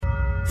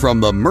from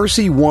the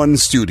Mercy One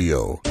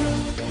studio.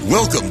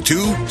 Welcome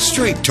to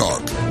Straight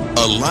Talk,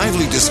 a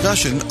lively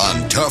discussion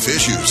on tough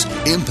issues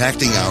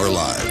impacting our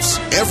lives.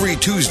 Every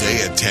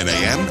Tuesday at 10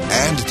 a.m.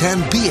 and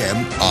 10 p.m.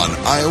 on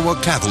Iowa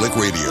Catholic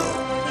Radio.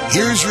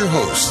 Here's your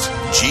host,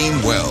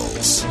 Gene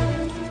Wells.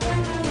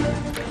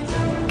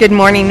 Good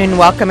morning and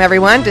welcome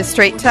everyone to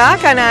Straight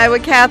Talk on Iowa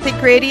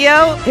Catholic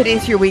Radio. It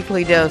is your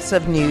weekly dose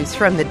of news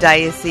from the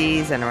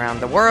diocese and around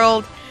the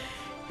world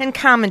and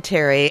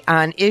commentary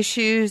on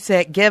issues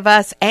that give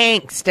us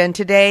angst. And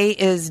today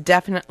is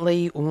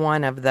definitely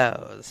one of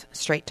those.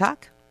 Straight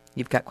Talk,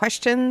 you've got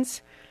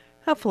questions.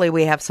 Hopefully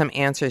we have some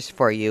answers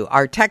for you.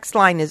 Our text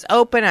line is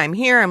open. I'm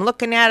here. I'm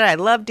looking at it. I'd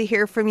love to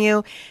hear from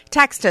you.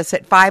 Text us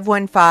at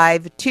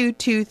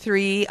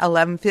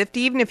 515-223-1150,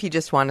 even if you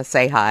just want to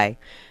say hi.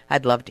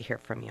 I'd love to hear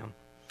from you.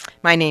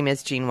 My name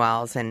is Gene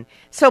Wells, and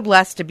so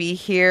blessed to be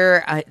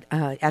here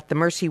at the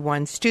Mercy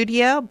One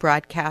studio,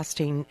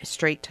 broadcasting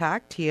Straight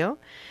Talk to you.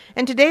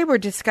 And today we're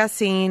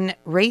discussing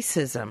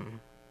racism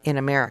in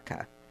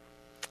America,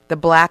 the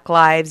Black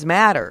Lives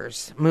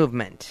Matters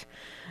movement,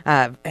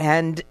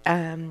 and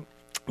the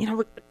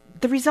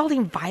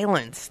resulting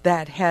violence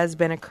that has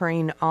been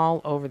occurring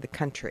all over the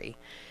country.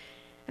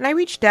 And I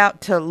reached out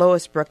to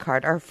Lois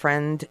Brookhart, our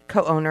friend,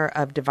 co-owner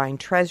of Divine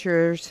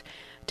Treasures,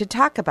 to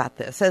talk about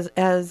this.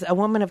 As a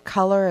woman of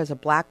color, as a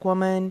Black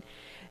woman,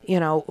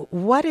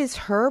 what is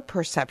her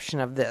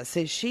perception of this?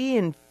 Is she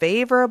in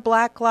favor of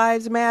Black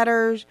Lives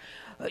Matters?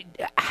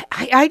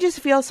 I just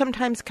feel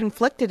sometimes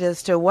conflicted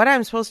as to what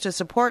I'm supposed to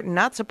support and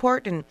not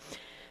support, and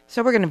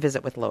so we're going to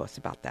visit with Lois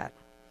about that.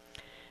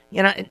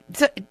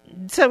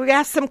 So we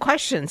ask some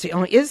questions.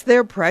 Is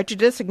there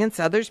prejudice against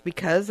others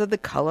because of the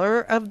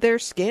color of their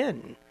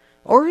skin?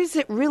 Or is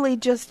it really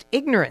just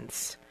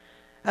ignorance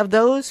of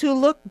those who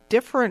look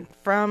different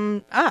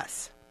from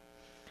us?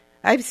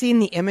 I've seen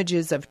the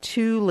images of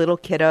two little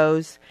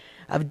kiddos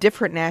of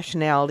different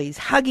nationalities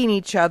hugging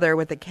each other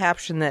with a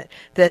caption that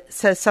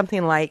says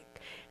something like,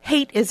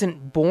 "Hate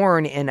isn't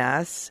born in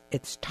us,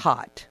 it's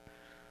taught.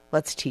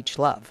 Let's teach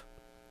love."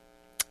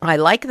 I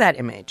like that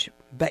image,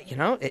 but,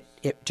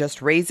 it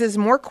just raises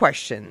more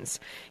questions.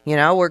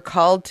 We're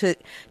called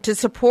to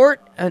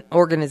support an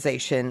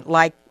organization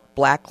like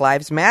Black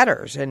Lives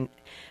Matters, and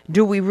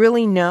do we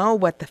really know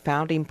what the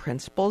founding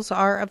principles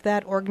are of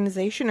that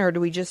organization, or do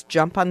we just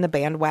jump on the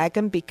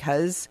bandwagon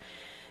because,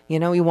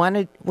 we want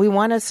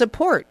to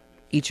support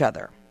each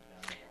other?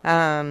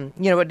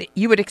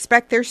 You would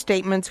expect their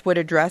statements would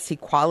address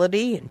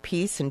equality and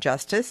peace and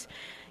justice,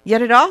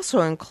 yet it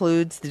also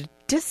includes the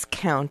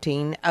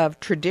discounting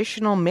of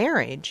traditional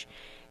marriage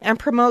and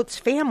promotes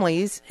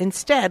families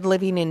instead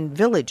living in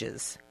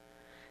villages.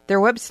 Their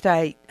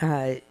website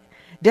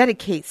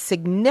dedicates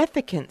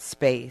significant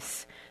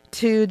space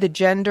to the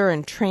gender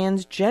and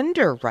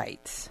transgender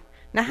rights.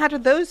 Now, how do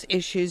those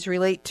issues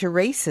relate to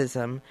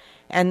racism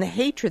and the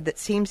hatred that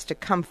seems to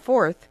come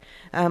forth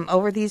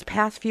over these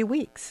past few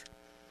weeks?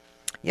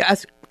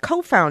 As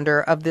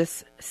co-founder of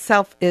this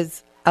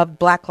of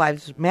Black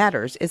Lives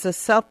Matters is a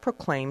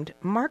self-proclaimed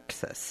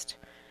Marxist.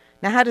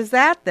 Now, how does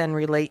that then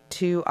relate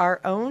to our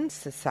own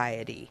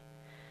society?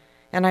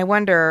 And I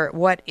wonder,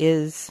 what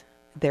is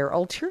their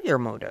ulterior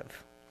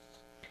motive?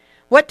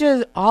 What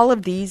do all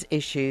of these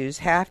issues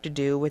have to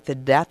do with the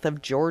death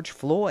of George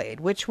Floyd,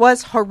 which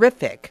was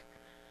horrific?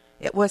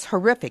 It was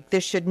horrific.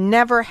 This should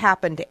never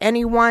happen to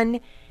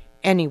anyone,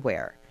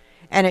 anywhere.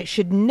 And it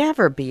should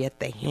never be at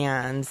the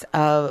hands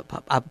of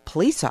a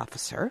police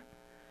officer.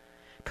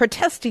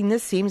 Protesting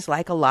this seems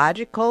like a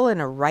logical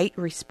and a right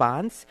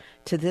response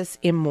to this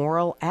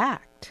immoral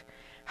act.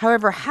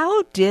 However,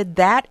 how did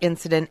that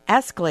incident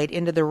escalate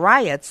into the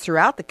riots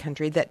throughout the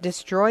country that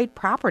destroyed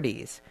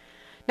properties?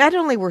 Not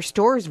only were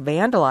stores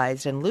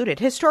vandalized and looted,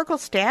 historical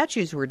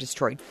statues were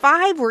destroyed.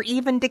 5 were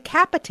even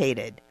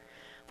decapitated.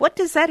 What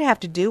does that have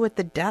to do with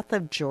the death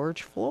of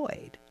George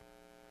Floyd?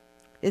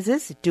 Is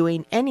this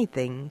doing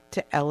anything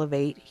to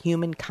elevate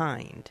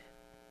humankind?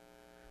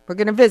 We're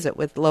going to visit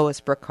with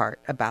Lois Brookhart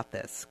about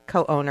this,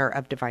 co-owner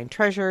of Divine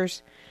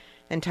Treasures,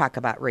 and talk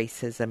about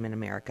racism in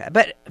America.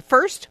 But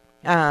first,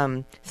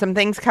 some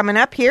things coming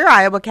up here.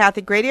 Iowa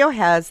Catholic Radio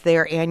has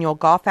their annual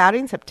golf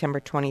outing September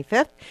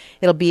 25th.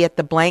 It'll be at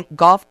the Blank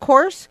Golf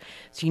Course.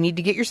 So you need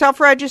to get yourself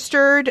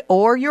registered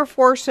or your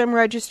foursome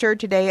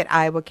registered today at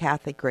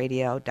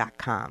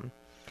iowacatholicradio.com.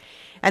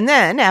 And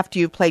then, after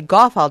you've played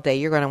golf all day,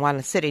 you're going to want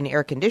to sit in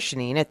air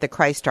conditioning at the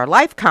Christ Our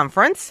Life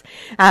Conference.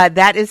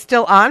 That is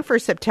still on for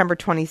September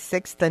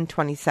 26th and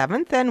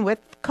 27th. And with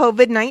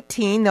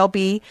COVID-19, there'll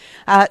be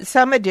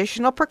some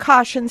additional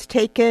precautions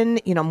taken,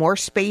 more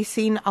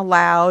spacing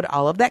allowed,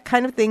 all of that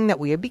kind of thing that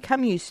we have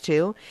become used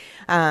to.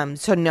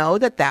 So know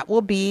that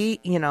will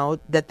be,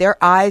 that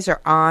their eyes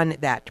are on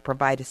that to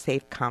provide a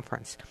safe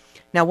conference.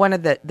 Now, one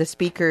of the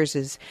speakers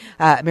is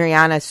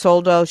Mariana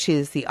Soldo. She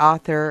is the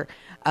author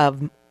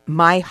of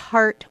My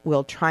Heart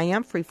Will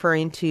Triumph,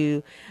 referring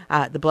to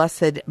the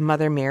Blessed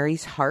Mother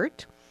Mary's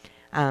heart.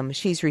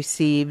 She's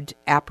received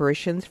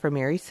apparitions from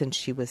Mary since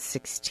she was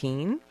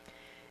 16.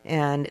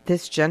 And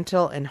this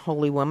gentle and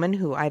holy woman,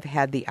 who I've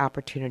had the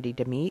opportunity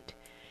to meet,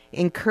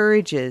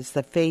 encourages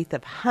the faith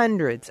of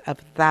hundreds of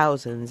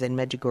thousands in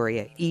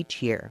Medjugorje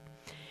each year.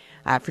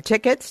 For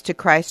tickets to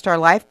Christ Our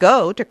Life,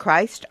 go to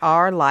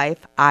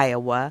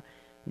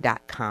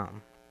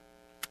ChristOurLifeIowa.com.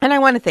 And I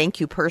want to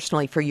thank you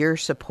personally for your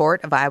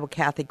support of Iowa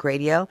Catholic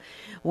Radio.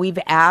 We've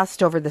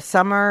asked over the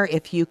summer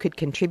if you could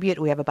contribute.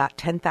 We have about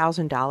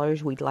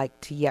 $10,000 we'd like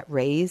to yet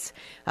raise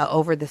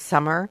over the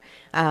summer.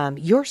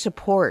 Your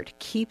support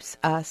keeps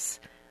us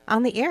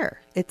on the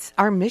air. It's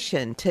our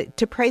mission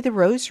to pray the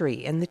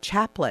rosary and the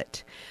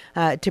chaplet,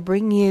 to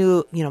bring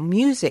you,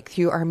 music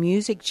through our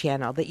music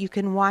channel, that you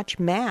can watch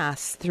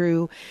Mass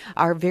through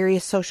our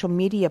various social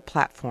media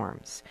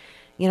platforms.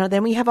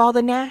 Then we have all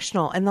the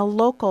national and the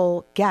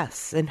local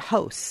guests and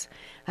hosts,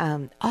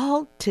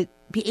 all to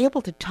be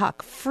able to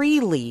talk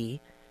freely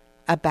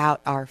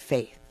about our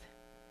faith.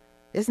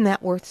 Isn't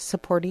that worth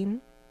supporting?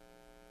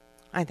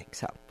 I think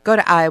so. Go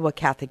to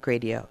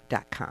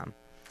iowacatholicradio.com.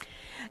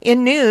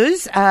 In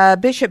news,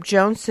 Bishop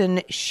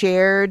Johnson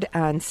shared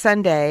on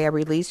Sunday a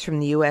release from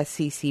the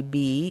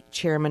USCCB,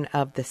 chairman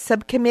of the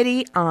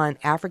Subcommittee on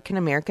African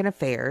American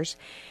Affairs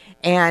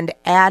and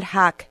Ad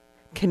Hoc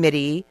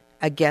Committee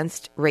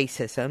Against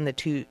Racism, the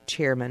two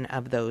chairmen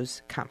of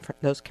those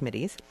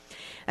committees,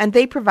 and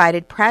they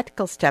provided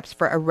practical steps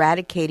for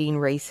eradicating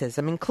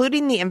racism,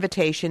 including the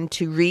invitation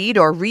to read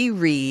or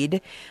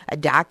reread a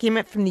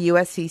document from the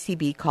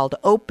USCCB called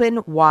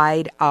Open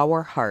Wide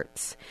Our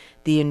Hearts,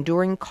 The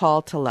Enduring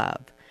Call to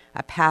Love,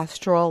 a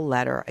pastoral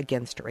letter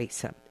against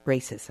racism.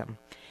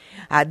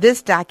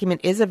 This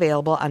document is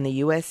available on the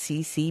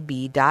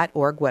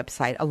usccb.org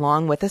website,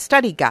 along with a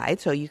study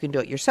guide, so you can do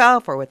it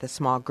yourself or with a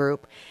small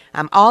group.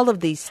 All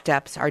of these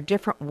steps are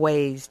different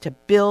ways to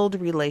build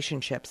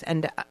relationships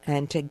and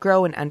to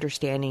grow an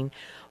understanding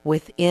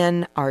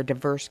within our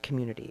diverse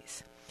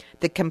communities.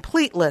 The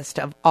complete list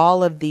of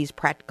all of these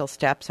practical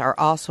steps are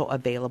also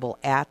available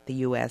at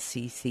the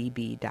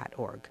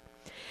usccb.org.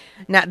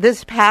 Now,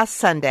 this past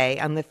Sunday,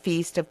 on the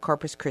Feast of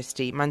Corpus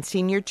Christi,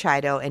 Monsignor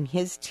Chido and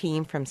his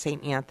team from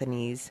St.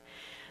 Anthony's,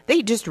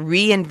 they just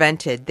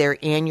reinvented their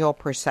annual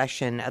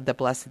procession of the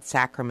Blessed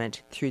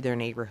Sacrament through their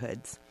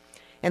neighborhoods.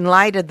 In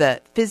light of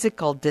the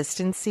physical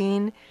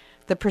distancing,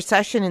 the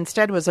procession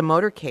instead was a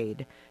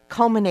motorcade,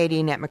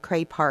 culminating at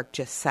McCray Park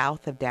just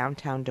south of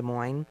downtown Des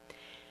Moines.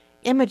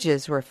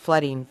 Images were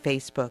flooding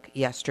Facebook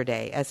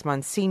yesterday as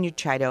Monsignor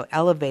Chido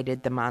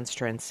elevated the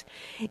monstrance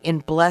in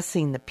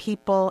blessing the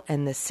people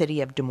and the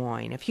city of Des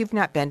Moines. If you've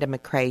not been to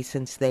McCray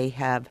since they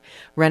have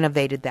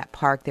renovated that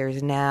park, there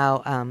is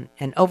now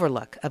an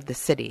overlook of the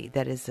city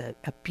that is a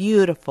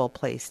beautiful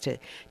place to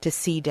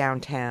see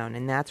downtown,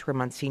 and that's where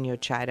Monsignor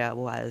Chido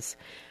was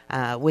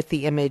with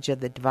the image of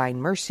the Divine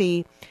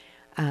Mercy.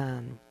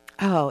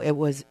 It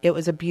was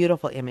a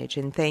beautiful image,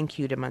 and thank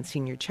you to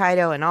Monsignor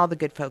Chido and all the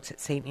good folks at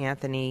St.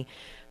 Anthony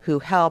who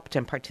helped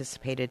and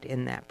participated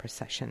in that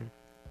procession.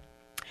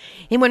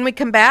 And when we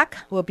come back,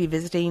 we'll be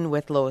visiting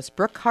with Lois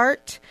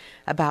Brookhart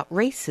about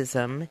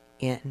racism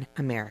in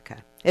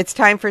America. It's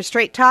time for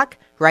Straight Talk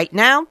right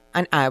now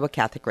on Iowa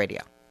Catholic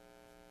Radio.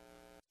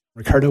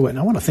 Ricardo, and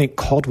I want to thank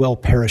Caldwell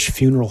Parish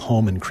Funeral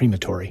Home and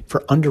Crematory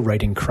for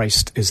underwriting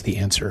Christ is the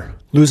Answer.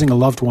 Losing a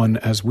loved one,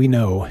 as we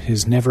know,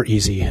 is never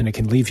easy, and it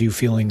can leave you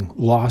feeling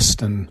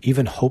lost and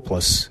even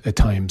hopeless at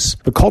times.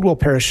 But Caldwell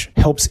Parish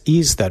helps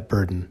ease that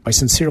burden by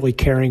sincerely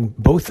caring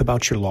both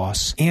about your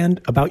loss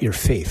and about your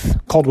faith.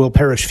 Caldwell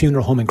Parish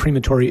Funeral Home and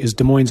Crematory is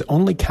Des Moines'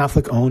 only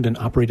Catholic-owned and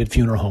operated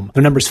funeral home.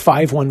 Their number is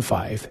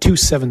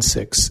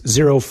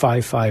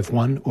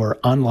 515-276-0551 or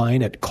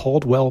online at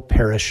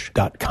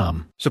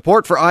caldwellparish.com.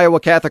 Support for Iowa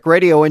Catholic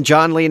Radio and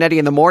John Leonetti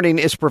in the Morning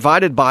is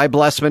provided by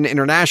Blessman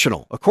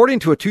International. According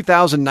to a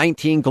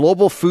 2019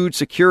 Global Food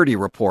Security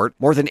Report,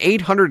 more than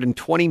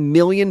 820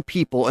 million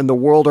people in the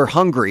world are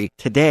hungry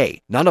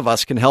today. None of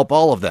us can help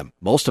all of them.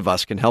 Most of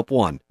us can help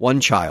one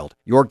child.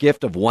 Your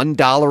gift of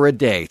 $1 a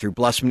day through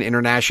Blessman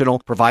International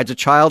provides a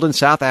child in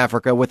South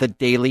Africa with a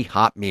daily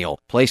hot meal,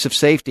 place of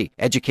safety,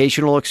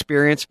 educational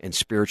experience, and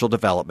spiritual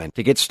development.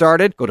 To get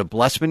started, go to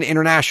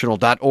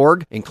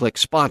blessmaninternational.org and click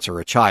Sponsor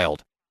a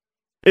Child.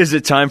 Is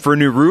it time for a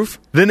new roof?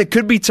 Then it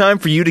could be time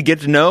for you to get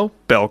to know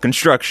Bell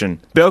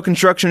Construction. Bell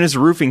Construction is a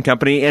roofing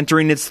company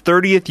entering its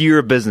 30th year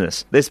of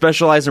business. They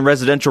specialize in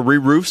residential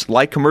re-roofs,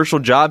 light commercial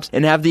jobs,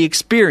 and have the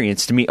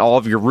experience to meet all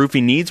of your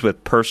roofing needs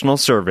with personal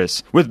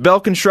service. With Bell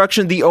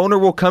Construction, the owner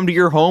will come to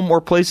your home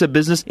or place of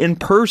business in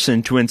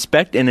person to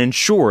inspect and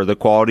ensure the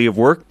quality of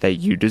work that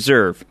you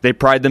deserve. They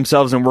pride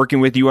themselves in working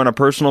with you on a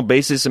personal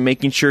basis and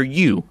making sure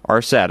you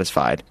are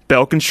satisfied.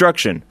 Bell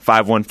Construction,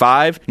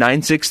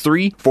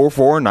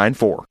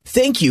 515-963-4494.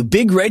 Thank you,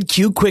 Big Red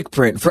Q Quick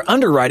Print, for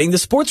underwriting the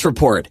sports report.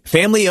 Report.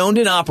 Family owned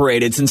and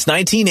operated since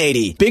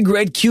 1980, Big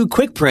Red Q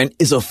Quick Print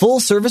is a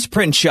full-service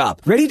print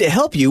shop ready to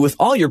help you with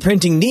all your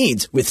printing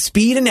needs with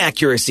speed and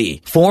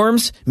accuracy.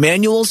 Forms,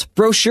 manuals,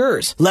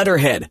 brochures,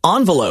 letterhead,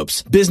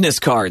 envelopes, business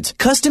cards,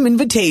 custom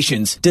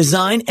invitations,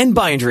 design, and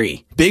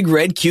bindery. Big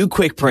Red Q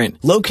Quick Print,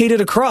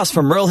 located across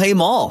from Merle Hay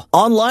Mall.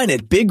 Online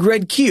at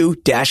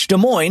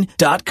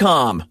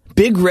bigredq-desmoines.com.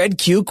 Big Red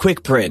Q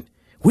Quick Print.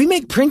 We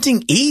make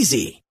printing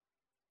easy.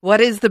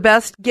 What is the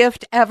best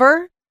gift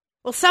ever?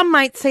 Well, some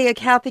might say a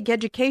Catholic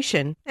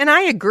education, and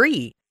I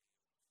agree.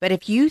 But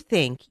if you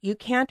think you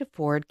can't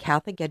afford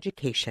Catholic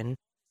education,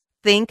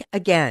 think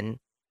again.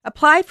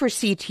 Apply for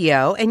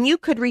CTO, and you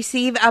could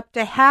receive up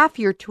to half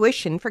your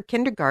tuition for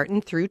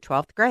kindergarten through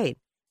 12th grade.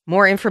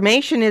 More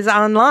information is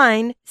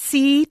online,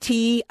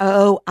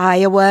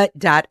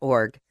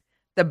 ctoiowa.org.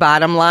 The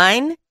bottom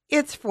line,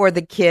 it's for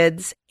the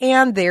kids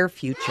and their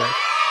future.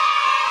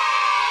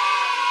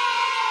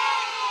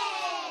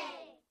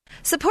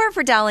 Support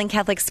for Dowling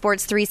Catholic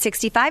Sports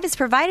 365 is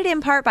provided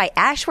in part by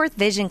Ashworth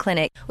Vision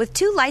Clinic with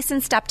 2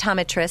 licensed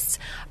optometrists,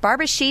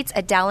 Barbara Sheets,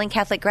 a Dowling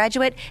Catholic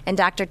graduate, and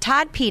Dr.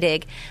 Todd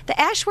Pedig. The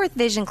Ashworth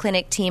Vision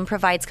Clinic team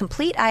provides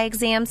complete eye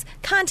exams,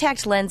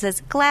 contact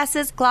lenses,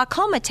 glasses,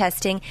 glaucoma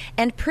testing,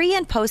 and pre-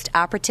 and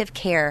post-operative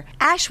care.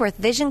 Ashworth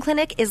Vision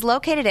Clinic is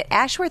located at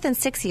Ashworth and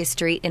 60th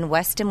Street in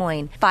West Des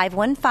Moines,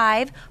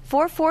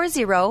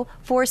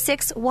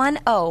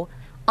 515-440-4610,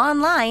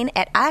 online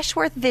at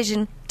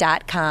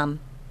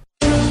ashworthvision.com.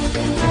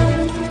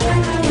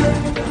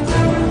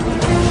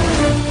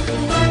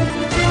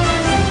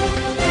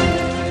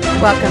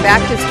 Welcome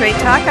back to Straight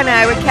Talk on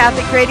Iowa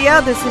Catholic Radio.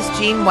 This is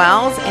Jean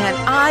Wells, and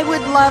I would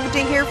love to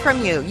hear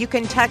from you. You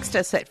can text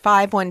us at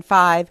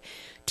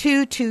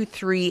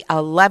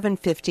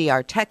 515-223-1150.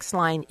 Our text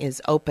line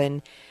is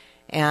open,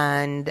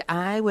 and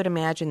I would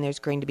imagine there's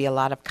going to be a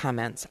lot of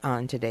comments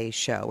on today's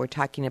show. We're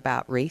talking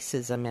about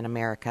racism in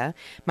America.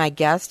 My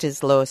guest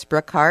is Lois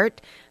Brookhart,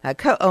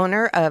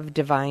 co-owner of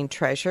Divine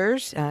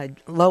Treasures.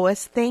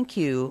 Lois, thank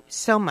you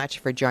so much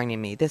for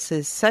joining me. This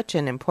is such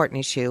an important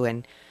issue,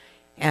 and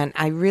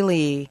I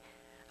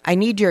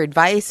need your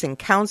advice and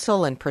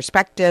counsel and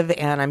perspective,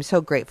 and I'm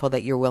so grateful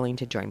that you're willing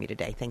to join me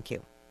today. Thank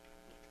you.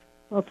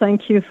 Well,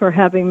 thank you for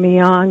having me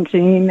on,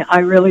 Jean. I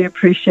really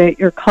appreciate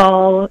your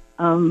call.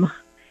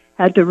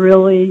 Had to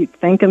really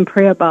think and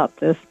pray about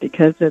this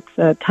because it's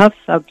a tough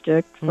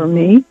subject for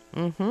me,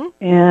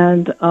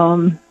 and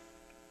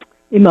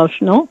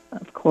emotional,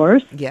 of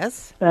course.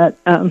 Yes. But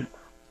I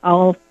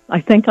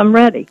think I'm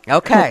ready.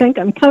 Okay. I think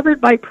I'm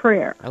covered by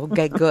prayer.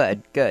 Okay,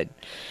 good, good.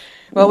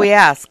 Well, we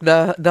ask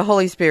the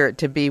Holy Spirit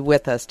to be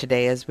with us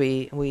today as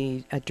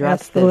we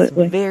address this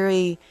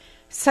very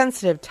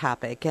sensitive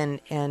topic.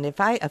 And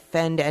if I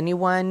offend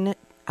anyone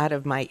out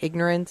of my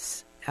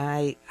ignorance,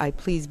 I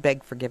please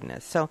beg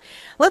forgiveness. So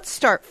let's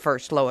start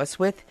first, Lois,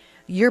 with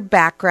your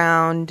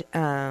background.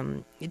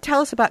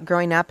 Tell us about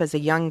growing up as a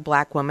young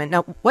black woman.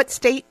 Now, what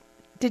state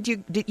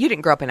you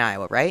didn't grow up in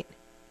Iowa, right?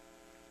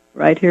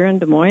 Right here in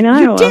Des Moines,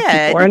 Iowa. You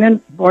did?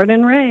 Born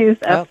and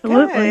raised,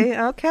 absolutely.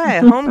 Okay,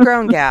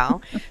 homegrown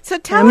gal. So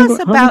tell us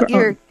about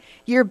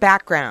your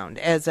background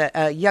as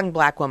a young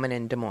black woman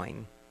in Des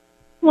Moines.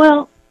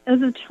 Well,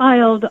 as a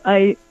child,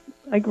 I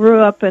grew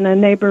up in a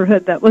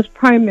neighborhood that was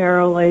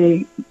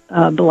primarily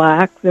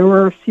black. There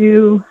were a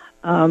few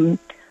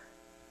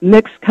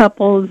mixed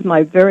couples.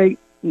 My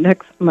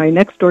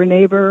next door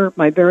neighbor,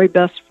 my very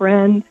best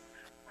friend,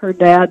 her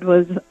dad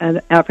was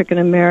an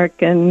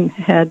African-American,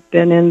 had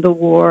been in the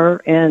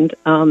war, and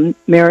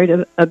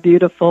married a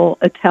beautiful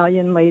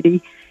Italian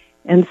lady.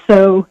 And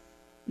so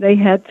they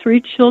had 3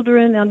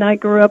 children, and I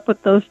grew up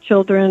with those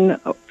children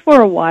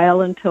for a while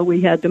until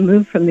we had to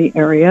move from the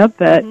area.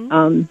 But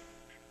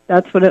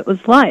that's what it was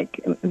like.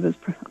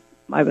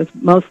 I was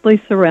mostly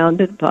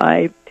surrounded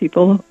by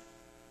people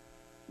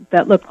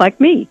that looked like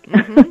me,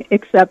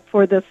 except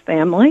for this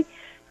family.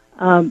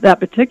 That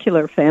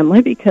particular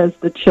family, because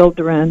the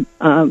children,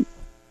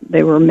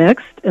 they were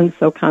mixed, and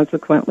so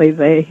consequently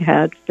they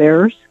had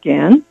fair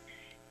skin.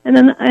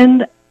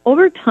 And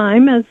over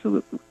time, as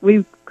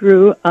we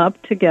grew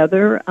up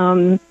together,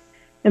 in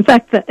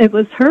fact, it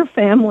was her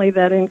family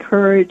that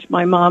encouraged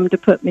my mom to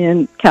put me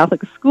in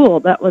Catholic school.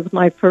 That was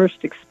my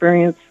first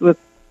experience with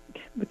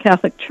the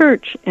Catholic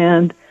Church.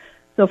 And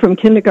so from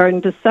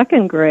kindergarten to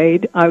 2nd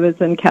grade, I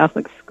was in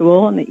Catholic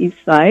school on the east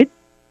side.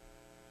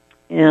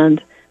 And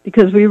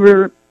because we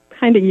were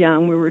kind of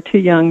young, we were too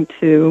young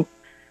to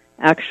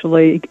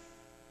actually,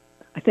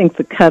 I think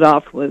the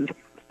cutoff was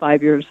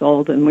 5 years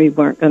old, and we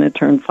weren't going to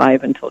turn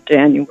 5 until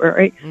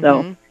January.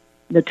 So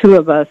the 2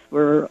 of us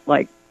were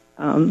like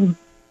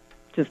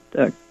just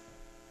a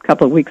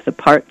couple of weeks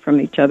apart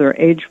from each other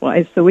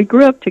age-wise. So we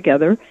grew up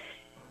together.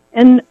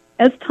 And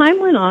as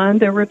time went on,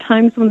 there were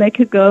times when they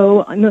could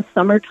go, in the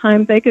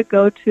summertime, they could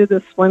go to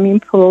the swimming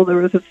pool. There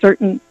were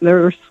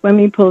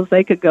swimming pools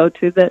they could go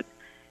to that,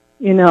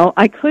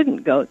 I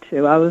couldn't go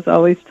to. I was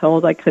always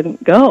told I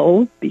couldn't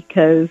go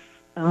because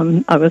I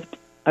was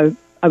a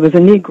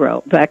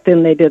Negro. Back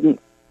then they didn't,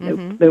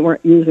 they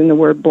weren't using the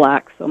word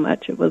black so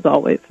much. It was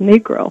always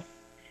Negro.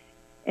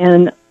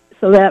 And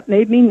so that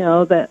made me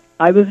know that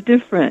I was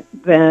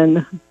different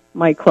than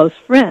my close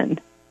friend.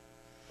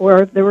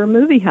 Or there were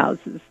movie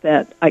houses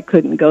that I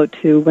couldn't go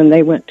to when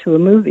they went to a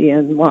movie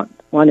and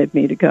wanted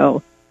me to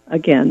go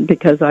again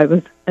because I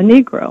was a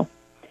Negro.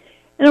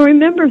 And I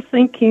remember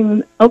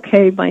thinking,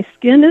 okay, my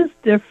skin is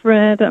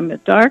different. I'm a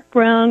dark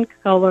brown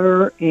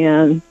color,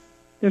 and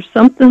there's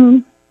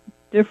something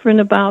different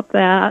about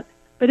that.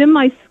 But in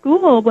my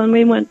school, when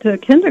we went to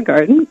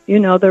kindergarten,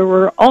 there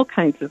were all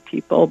kinds of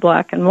people,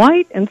 black and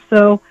white, and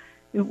so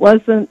it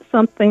wasn't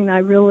something I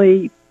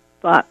really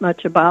thought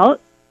much about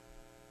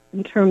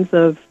in terms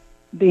of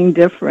being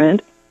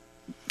different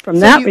from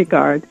that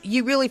regard.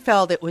 You really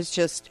felt it was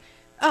just,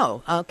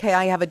 oh, okay,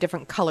 I have a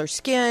different color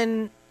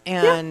skin,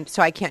 and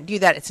so I can't do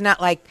that. It's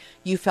not like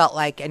you felt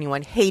like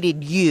anyone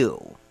hated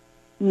you.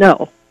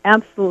 No,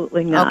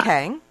 absolutely not.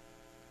 Okay.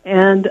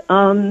 And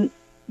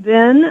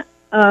then...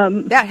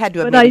 that had to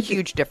have made a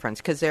huge difference,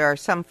 because there are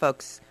some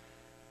folks,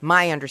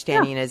 my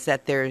understanding is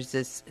that there's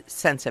this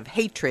sense of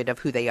hatred of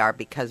who they are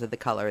because of the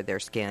color of their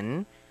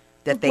skin,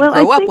 that they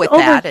grow up with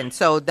that, and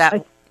so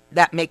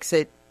that makes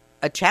it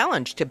a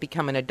challenge to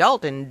become an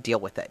adult and deal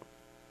with it.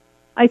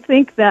 I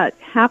think that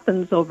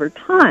happens over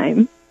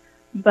time,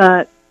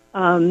 but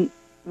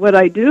what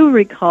I do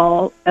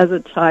recall as a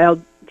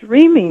child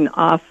dreaming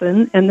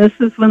often, and this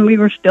is when we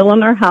were still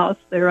in our house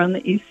there on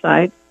the east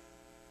side,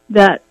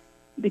 that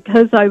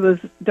because I was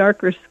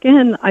darker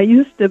skinned, I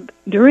used to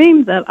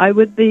dream that I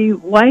would be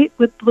white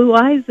with blue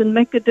eyes and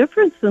make a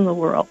difference in the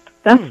world.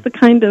 That's the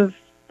kind of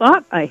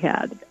thought I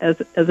had as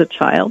a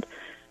child.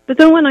 But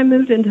then when I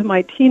moved into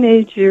my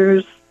teenage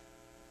years,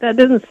 that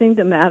doesn't seem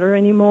to matter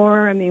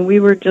anymore. I mean,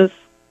 we were just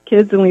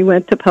kids and we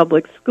went to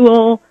public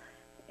school,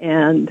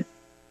 and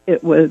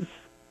it was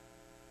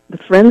the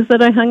friends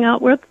that I hung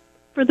out with,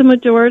 for the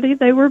majority,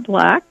 they were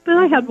black, but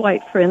I had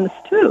white friends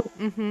too.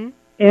 Mm-hmm.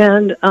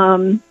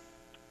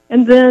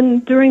 And then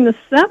during the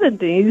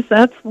 70s,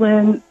 that's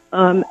when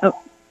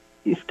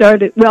you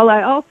started. Well,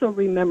 I also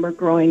remember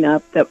growing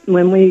up that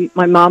when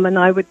my mom and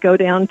I would go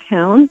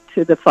downtown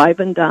to the Five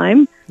and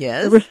Dime,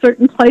 there were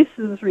certain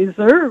places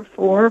reserved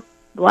for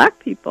black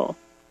people.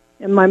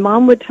 And my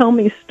mom would tell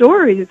me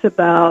stories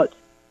about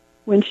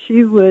when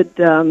she would,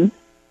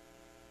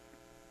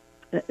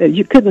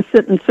 you couldn't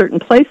sit in certain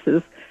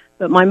places,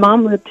 but my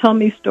mom would tell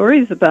me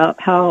stories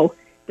about how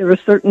there were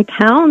certain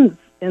towns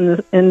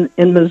in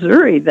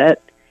Missouri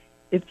that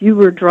if you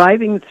were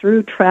driving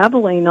through,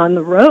 traveling on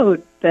the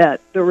road, that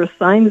there were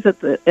signs at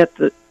the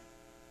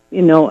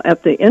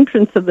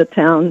entrance of the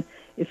town.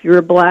 If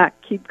you're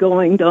black, keep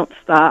going, don't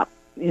stop.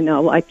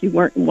 Like you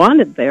weren't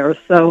wanted there.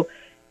 So,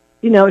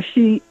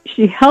 she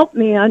helped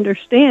me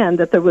understand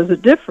that there was a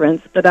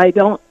difference, but I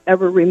don't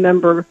ever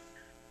remember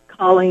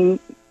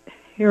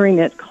hearing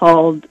it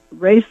called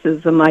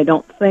racism. I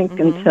don't think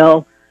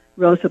until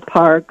Rosa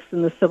Parks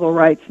and the Civil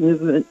Rights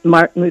Movement,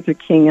 Martin Luther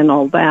King, and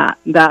all that.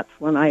 That's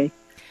when I.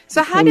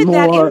 So how did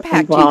that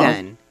impact you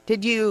then?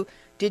 Did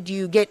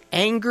you get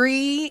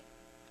angry,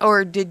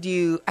 or did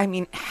you? I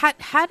mean,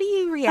 how do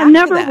you react to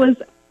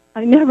that?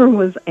 I never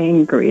was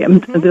angry.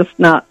 I'm just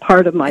not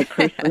part of my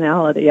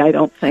personality, I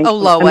don't think. Oh,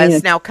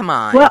 Lois, now come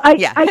on. Well,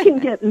 I can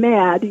get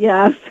mad,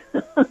 yes,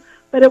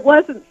 but it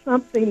wasn't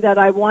something that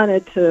I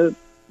wanted to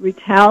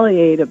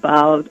retaliate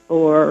about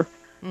or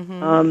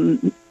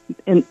and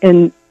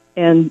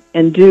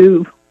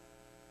do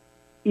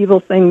evil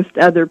things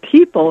to other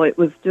people. It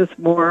was just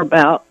more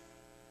about,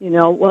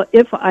 well,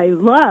 if I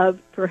love,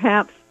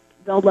 perhaps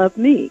they'll love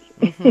me,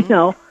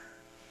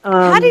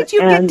 How did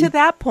you get to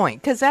that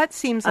point? Because that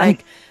seems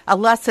like a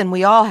lesson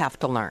we all have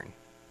to learn.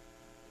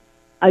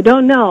 I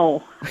don't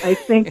know. I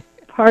think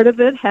part of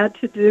it had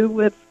to do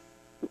with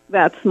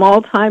that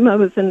small time I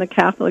was in the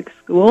Catholic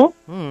school.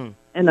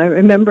 And I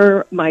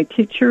remember my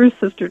teacher,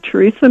 Sister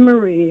Teresa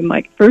Marie,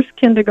 my first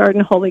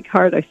kindergarten holy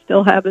card, I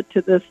still have it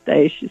to this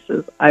day. She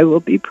says, I will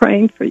be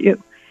praying for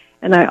you.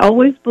 And I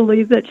always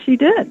believed that she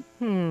did.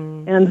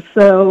 And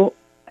so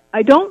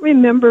I don't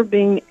remember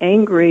being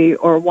angry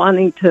or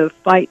wanting to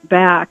fight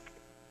back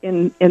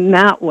in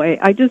that way.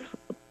 I just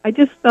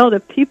felt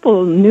if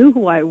people knew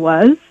who I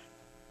was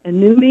and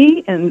knew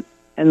me and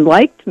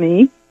liked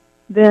me,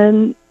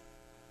 then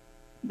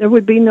there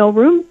would be no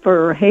room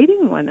for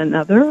hating one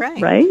another,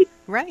 right?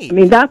 Right. I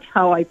mean, that's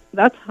how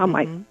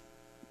my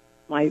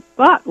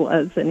thought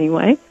was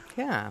anyway.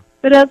 Yeah.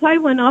 But as I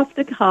went off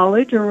to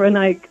college, or when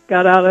I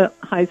got out of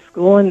high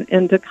school and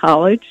into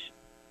college,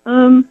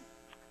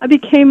 I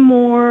became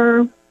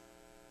more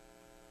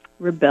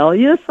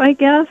rebellious, I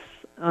guess.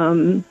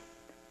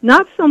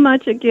 Not so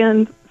much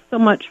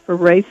for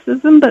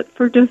racism, but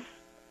for just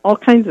all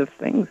kinds of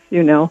things,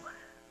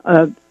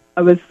 I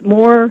was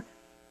more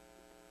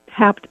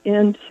tapped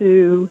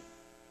into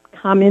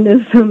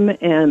communism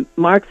and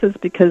Marxism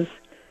because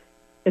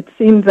it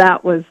seemed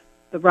that was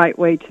the right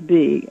way to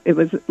be. It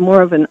was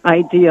more of an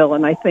ideal,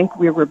 and I think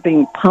we were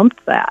being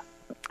pumped that.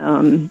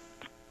 I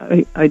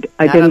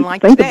didn't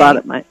think today. About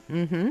it much.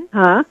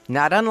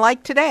 Not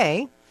unlike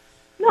today.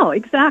 No,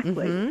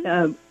 exactly.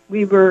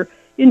 We were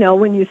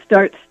when you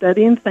start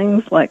studying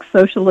things like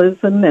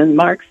socialism and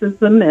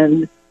Marxism,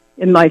 and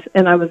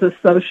I was a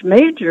social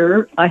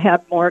major, I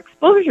had more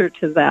exposure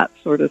to that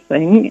sort of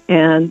thing,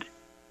 and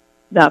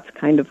that's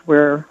kind of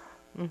where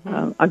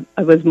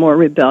I was more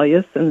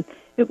rebellious. And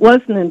it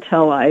wasn't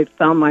until I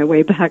found my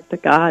way back to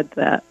God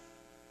that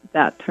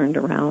turned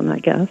around, I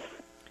guess.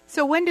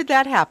 So when did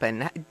that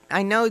happen?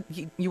 I know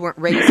you weren't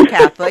raised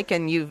Catholic,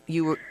 and you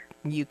converted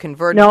to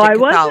Catholicism. No, I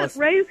wasn't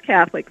raised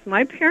Catholic.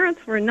 My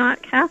parents were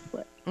not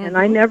Catholic, and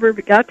I never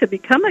got to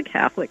become a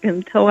Catholic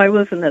until I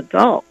was an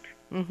adult.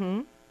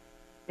 Mm-hmm.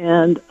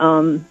 And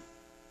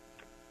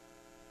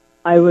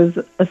I was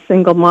a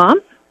single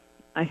mom.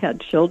 I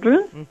had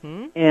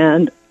children,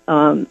 and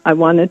I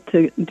wanted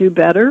to do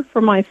better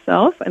for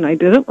myself, and I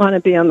didn't want to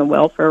be on the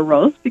welfare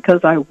rolls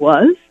because I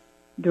was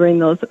during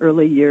those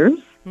early years.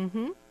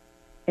 Mm-hmm.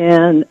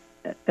 And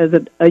as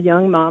a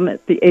young mom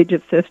at the age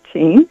of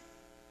 15.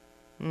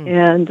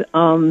 And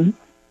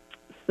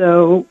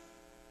so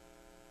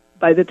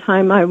by the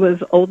time I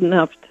was old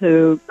enough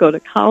to go to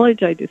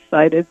college, I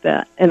decided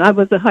that, and I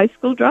was a high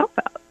school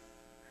dropout,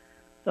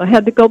 so I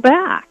had to go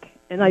back.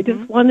 And I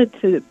just wanted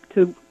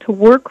to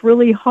work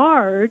really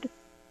hard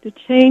to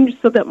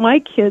change so that my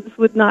kids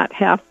would not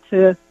have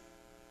to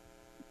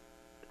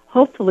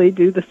hopefully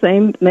do the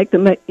same, make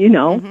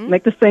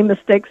the same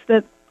mistakes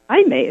that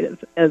I made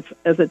as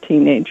a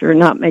teenager,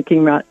 not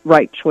making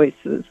right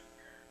choices.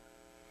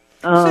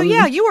 So,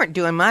 you weren't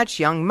doing much.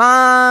 Young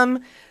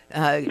mom,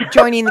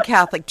 joining the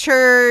Catholic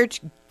Church,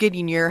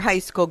 getting your high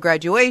school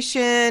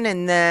graduation,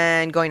 and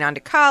then going on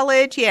to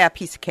college. Yeah,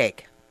 piece of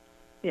cake.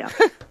 Yeah.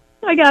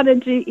 I got a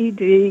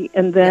GED,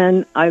 and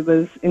then I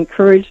was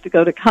encouraged to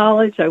go to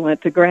college. I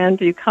went to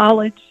Grandview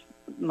College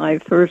my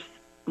first,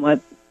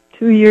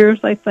 2 years,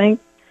 I think.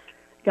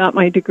 Got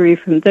my degree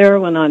from there,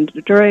 went on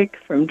to Drake,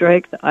 from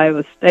Drake to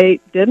Iowa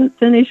State. Didn't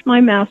finish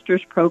my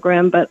master's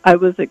program, but I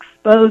was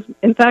exposed.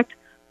 In fact,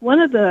 one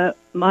of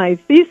my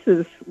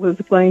thesis was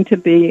going to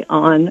be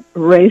on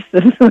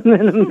racism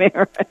in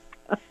America.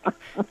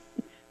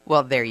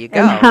 Well, there you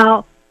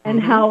go.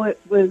 And how it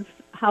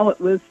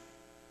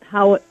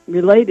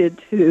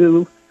related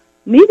to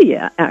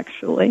media,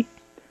 actually,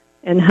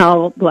 and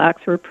how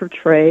blacks were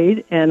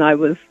portrayed. And I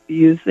was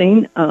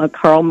using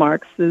Karl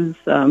Marx's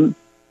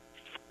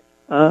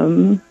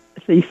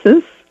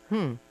thesis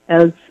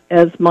as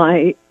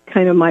my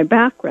kind of my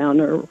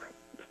background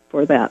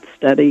for that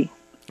study.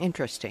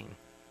 Interesting.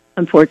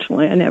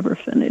 Unfortunately, I never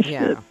finished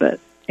it, but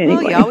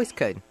anyway. Well, you always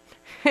could.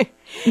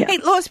 Hey,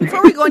 Lois,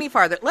 before we go any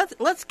farther,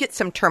 let's get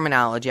some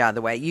terminology out of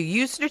the way. You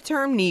used the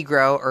term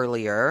Negro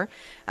earlier.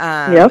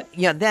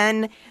 Yep.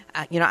 Then,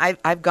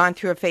 I've gone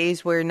through a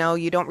phase where, no,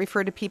 you don't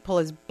refer to people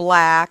as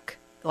black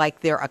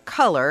like they're a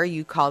color.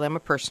 You call them a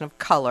person of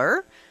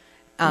color.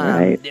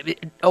 Right.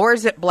 Or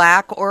is it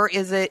black, or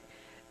is it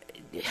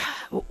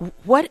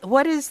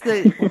what is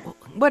the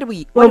what do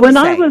we well when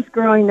I was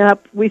growing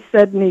up we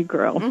said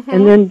Negro,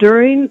 and then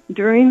during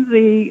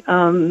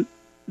the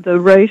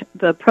race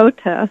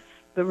protests,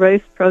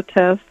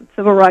 the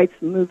civil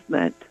rights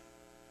movement,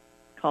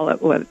 call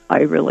it what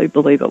I really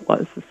believe it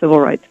was, the civil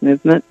rights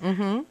movement,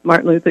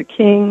 Martin Luther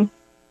King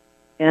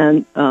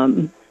and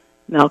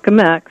Malcolm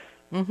X,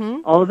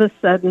 all of a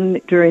sudden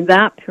during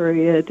that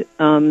period,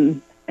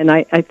 and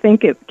I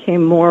think it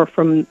came more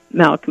from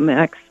Malcolm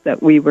X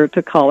that we were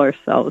to call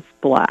ourselves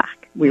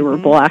black. We were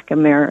black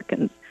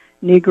Americans.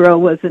 Negro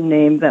was a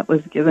name that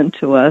was given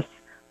to us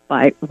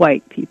by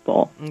white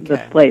people,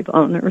 the slave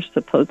owners,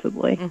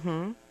 supposedly.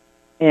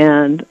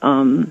 And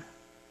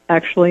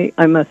actually,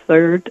 I'm a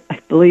third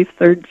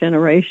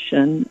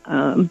generation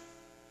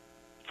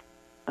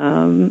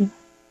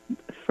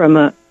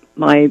from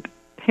my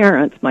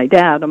parents, my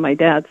dad on my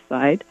dad's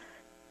side.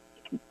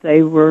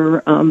 They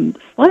were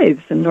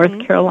slaves in North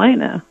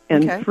Carolina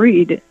and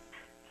freed.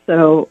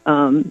 So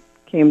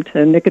came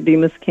to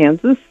Nicodemus,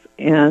 Kansas,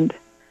 and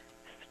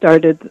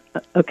started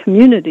a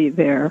community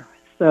there.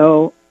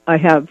 So I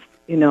have,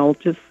 I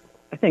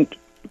think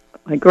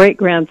my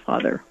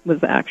great-grandfather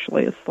was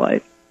actually a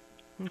slave.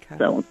 Okay.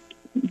 So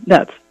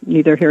that's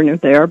neither here nor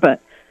there, but,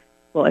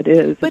 well, it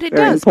is. But it's it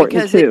very does,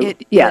 important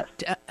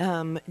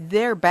because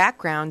their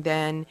background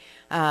then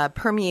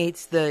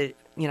permeates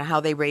how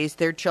they raise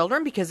their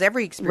children, because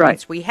every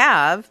experience we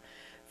have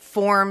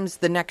forms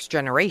the next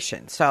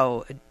generation.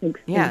 So,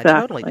 yeah,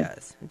 exactly.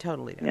 It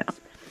totally does. Yeah.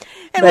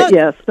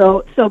 And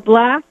so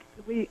black,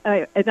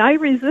 and I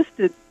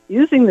resisted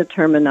using the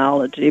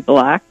terminology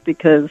black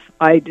because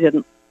I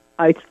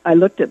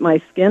looked at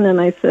my skin and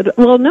I said,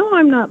 well, no,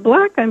 I'm not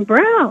black, I'm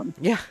brown.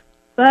 Yeah.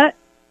 But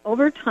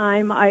over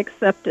time, I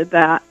accepted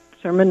that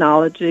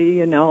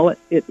terminology.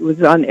 It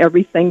was on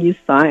everything you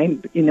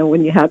signed,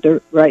 when you had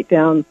to write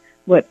down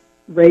what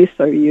race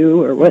are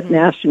you or what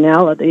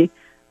nationality,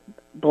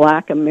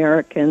 black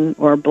American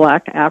or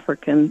black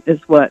African is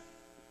what,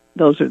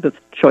 those are the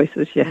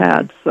choices you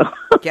had. So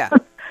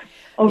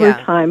over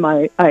time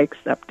I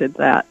accepted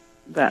that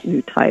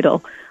new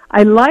title.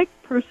 I like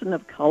person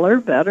of color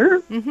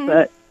better,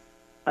 but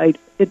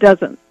it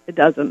it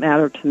doesn't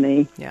matter to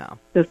me. Yeah.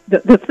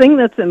 The thing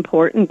that's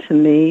important to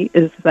me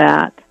is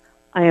that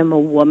I am a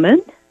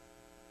woman,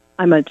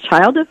 I'm a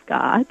child of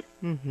God,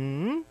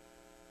 Mm-hmm.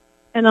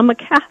 and I'm a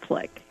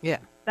Catholic. Yeah.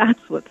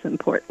 That's what's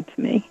important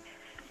to me.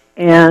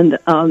 And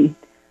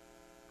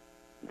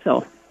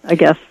so I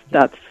guess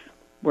that's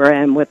where I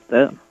am with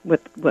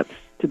what's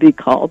to be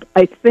called.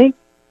 I think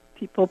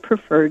people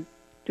prefer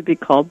to be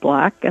called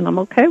black, and I'm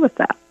okay with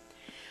that.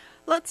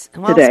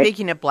 Today.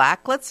 Speaking of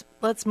black, let's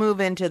move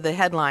into the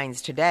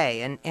headlines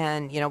today,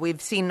 and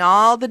we've seen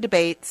all the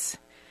debates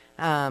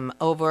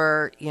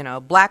over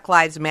Black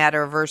Lives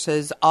Matter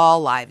versus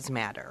All Lives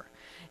Matter,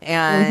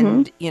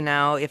 and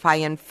if I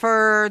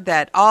infer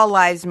that all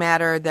lives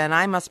matter, then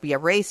I must be a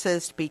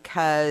racist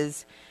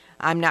because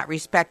I'm not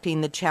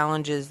respecting the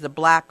challenges the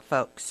black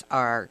folks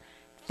are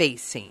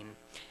facing.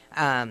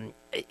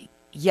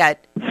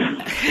 Yet,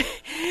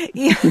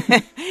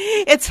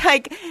 it's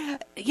like,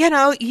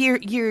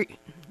 you're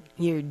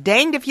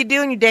danged if you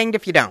do and you're danged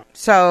if you don't.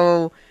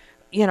 So,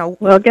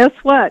 Well, guess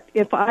what?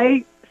 If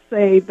I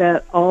say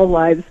that all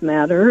lives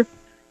matter,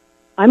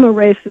 I'm a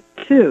racist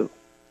too.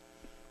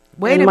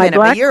 Wait a minute,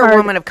 but you're a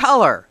woman of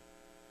color.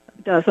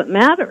 Doesn't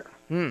matter.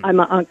 I'm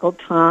an Uncle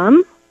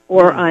Tom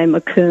or I'm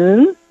a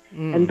coon.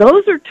 And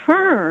those are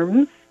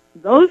terms,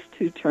 those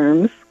two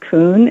terms,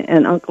 coon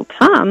and Uncle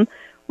Tom,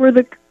 were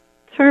the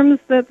terms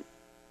that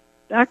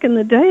back in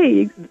the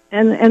day,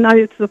 and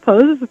I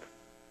suppose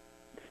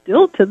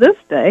still to this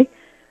day,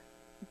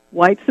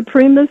 white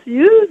supremacists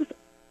used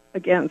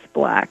against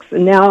blacks.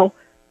 And now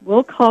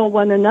we'll call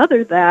one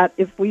another that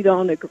if we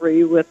don't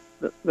agree with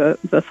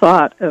the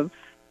thought of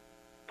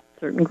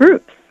certain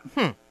groups.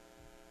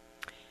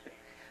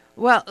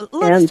 Well,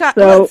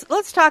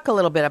 let's talk a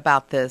little bit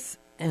about this.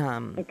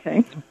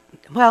 Okay.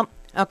 Well,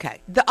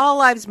 okay. The All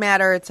Lives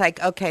Matter, it's like,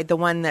 okay, the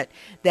one that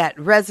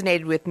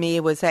resonated with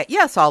me was that,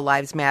 yes, all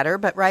lives matter,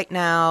 but right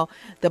now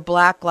the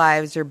black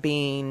lives are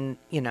being,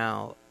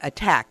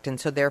 attacked,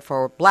 and so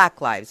therefore Black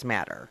Lives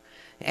Matter.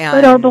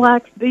 But are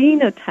blacks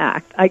being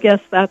attacked? I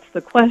guess that's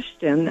the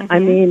question. I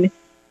mean,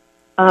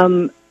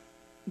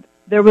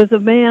 there was a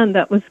man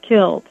that was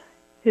killed.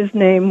 His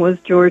name was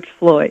George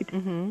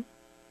Floyd.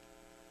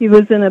 He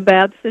was in a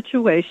bad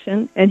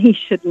situation, and he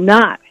should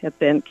not have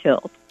been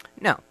killed.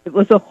 No. It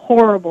was a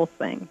horrible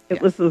thing.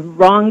 It was the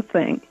wrong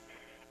thing.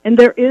 And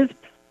there is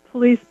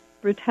police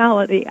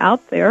brutality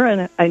out there,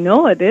 and I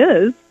know it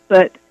is,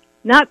 but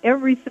not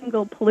every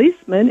single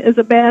policeman is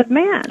a bad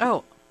man.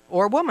 Oh,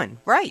 or woman,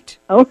 right.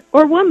 Oh,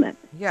 or woman.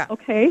 Yeah.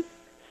 Okay.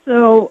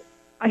 So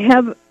I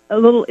have a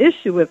little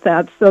issue with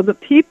that. So the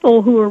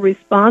people who are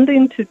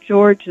responding to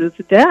George's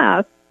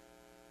death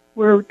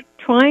were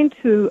trying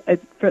to,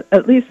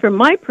 at least from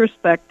my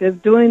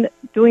perspective, doing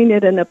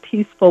it in a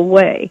peaceful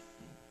way.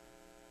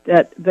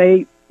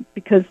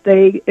 Because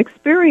they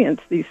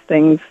experience these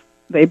things,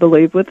 they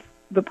believe, with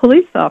the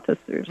police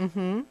officers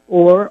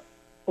or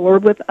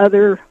with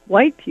other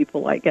white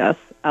people, I guess,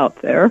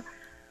 out there.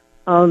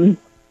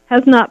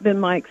 Has not been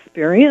my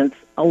experience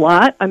a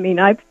lot. I mean,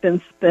 I've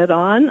been spit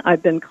on.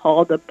 I've been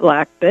called a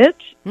black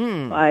bitch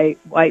by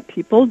white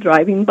people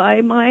driving by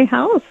my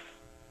house.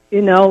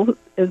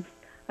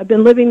 I've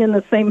been living in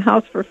the same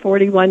house for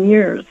 41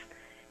 years.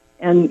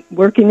 And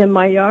working in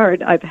my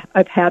yard,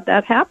 I've had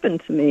that happen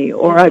to me,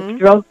 or I've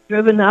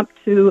driven up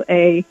to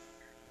the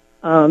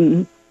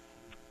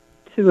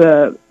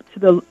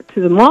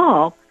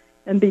mall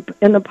and be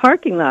in the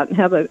parking lot and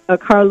have a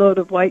carload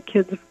of white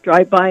kids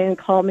drive by and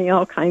call me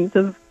all kinds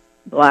of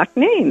black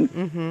names.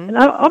 And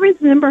I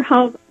always remember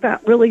how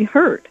that really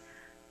hurt.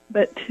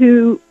 But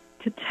to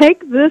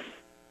take this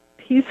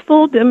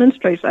peaceful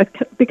demonstration,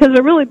 because I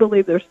really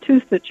believe there's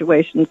two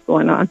situations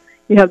going on.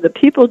 You have the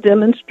people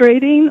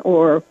demonstrating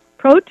or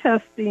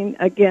protesting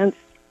against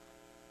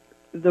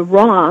the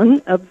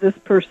wrong of this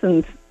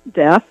person's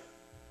death,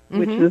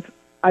 which is,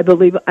 I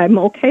believe, I'm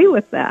okay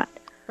with that.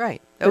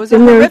 Right. That was a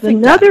horrific there's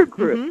another death.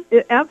 Group.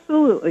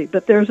 Absolutely.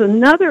 But there's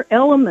another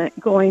element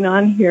going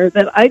on here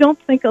that I don't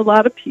think a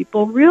lot of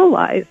people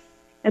realize,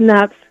 and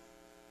that's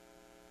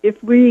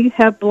if we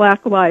have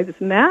Black Lives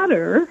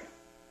Matter,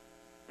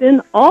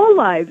 then all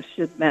lives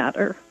should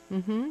matter.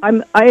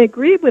 I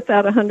agree with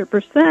that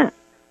 100%.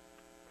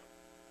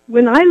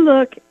 When I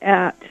look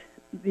at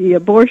the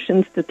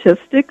abortion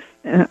statistics,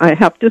 I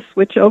have to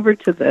switch over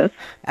to this.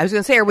 I was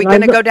going to say, are we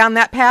going to go down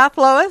that path,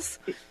 Lois?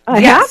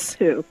 I have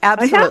to.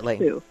 Absolutely. I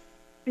have to.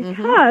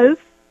 Because,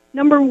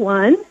 number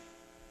one,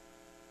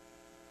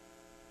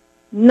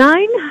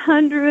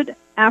 900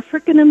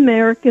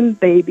 African-American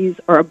babies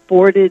are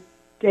aborted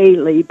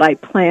daily by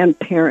Planned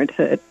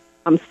Parenthood.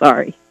 I'm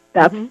sorry.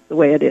 That's the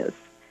way it is.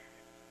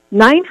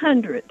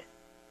 900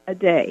 a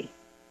day.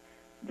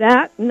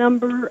 That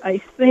number, I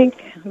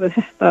think, I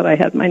thought I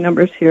had my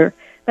numbers here,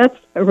 that's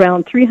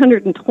around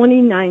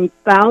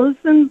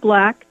 329,000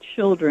 black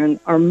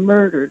children are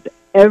murdered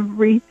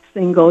every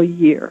single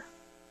year.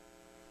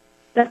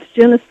 That's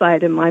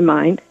genocide in my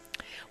mind.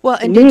 Well,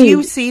 and did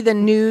you see the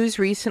news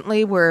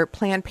recently where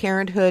Planned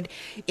Parenthood,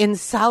 in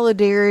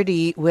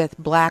solidarity with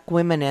black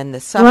women and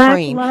the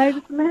suffering, Black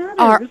Lives Matter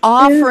are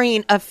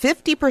offering a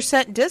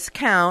 50%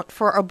 discount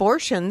for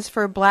abortions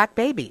for black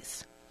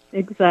babies?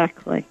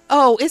 Exactly.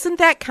 Oh, isn't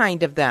that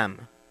kind of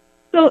them?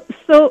 So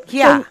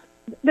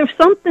there's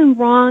something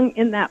wrong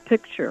in that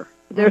picture.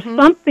 There's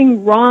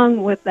something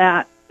wrong with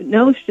that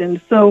notion.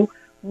 So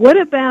what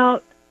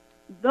about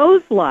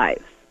those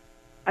lives?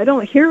 I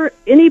don't hear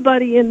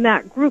anybody in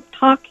that group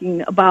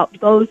talking about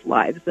those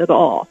lives at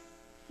all.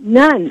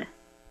 None.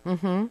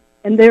 Mm-hmm.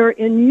 And they're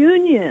in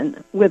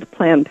union with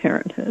Planned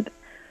Parenthood.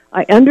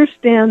 I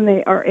understand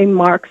they are a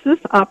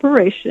Marxist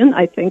operation.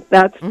 I think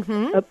that's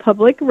a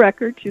public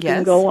record. You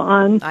can go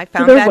on I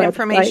found to their that website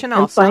information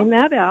and also. find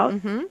that out,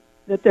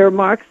 that they're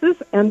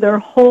Marxists, and their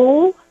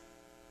whole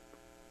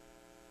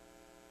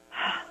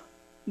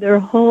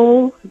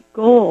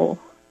goal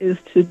is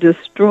to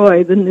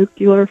destroy the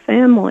nuclear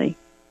family.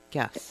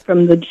 Yes.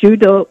 From the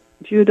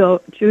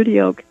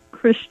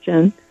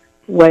Judeo-Christian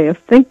way of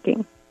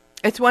thinking.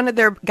 It's one of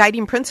their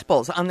guiding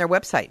principles on their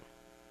website.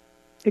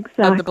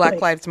 Exactly. Of the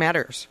Black Lives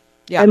Matters.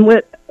 Yeah. And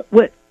what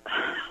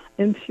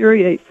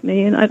infuriates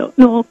me, and I don't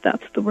know if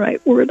that's the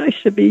right word I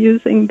should be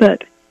using,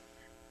 but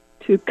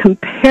to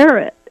compare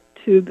it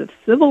to the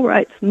civil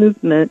rights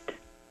movement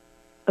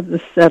of the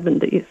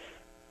 70s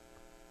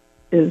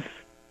is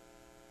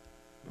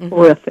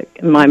horrific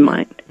in my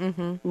mind.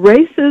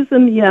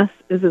 Racism, yes,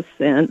 is a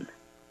sin,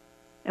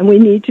 and we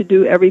need to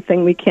do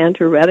everything we can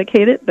to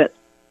eradicate it, but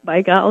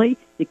by golly,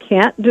 you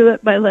can't do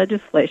it by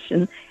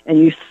legislation, and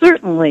you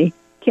certainly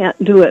can't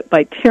do it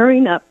by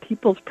tearing up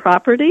people's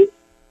property,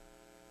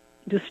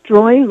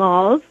 destroying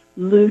malls,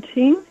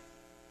 looting,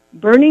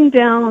 burning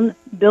down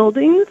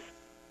buildings.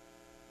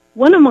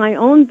 One of my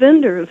own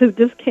vendors who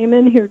just came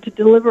in here to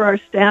deliver our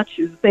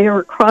statues, they are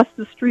across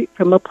the street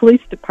from a police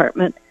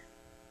department.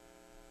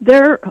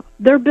 Their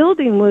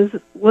building was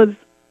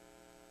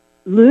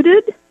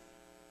looted,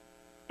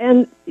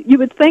 and you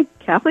would think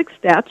Catholic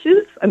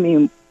statues, I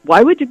mean,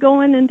 why would you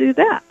go in and do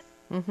that?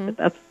 But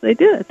that's what they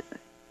did.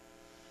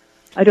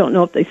 I don't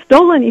know if they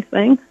stole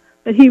anything,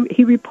 but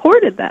he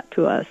reported that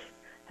to us.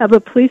 Have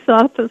a police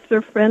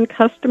officer friend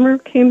customer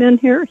came in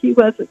here. He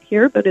wasn't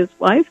here, but his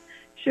wife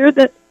shared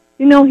that,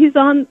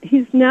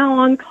 he's now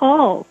on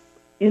call,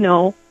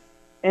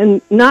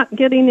 and not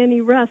getting any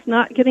rest,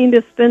 not getting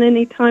to spend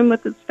any time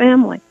with his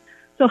family.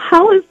 So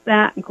how is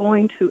that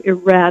going to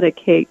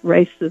eradicate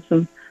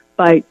racism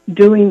by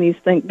doing these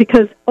things?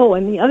 Because,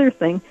 and the other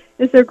thing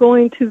is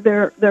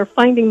they're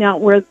finding out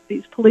where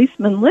these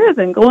policemen live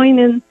and going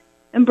in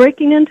and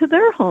breaking into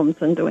their homes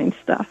and doing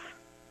stuff.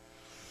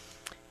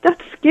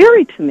 That's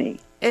scary to me.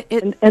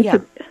 And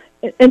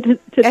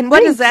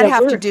what does that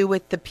have to do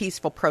with the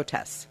peaceful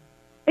protests?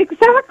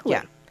 Exactly.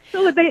 Yeah.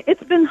 So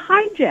it's been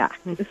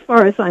hijacked as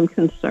far as I'm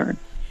concerned.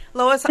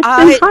 Lois, It's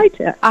been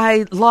hijacked.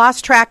 I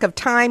lost track of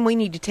time. We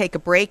need to take a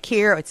break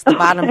here. It's the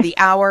bottom of the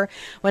hour.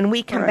 When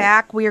we come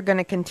back, we are going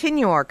to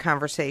continue our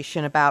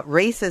conversation about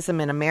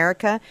racism in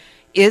America.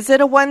 Is it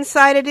a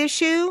one-sided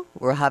issue?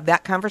 We'll have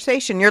that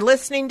conversation. You're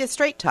listening to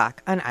Straight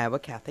Talk on Iowa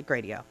Catholic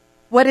Radio.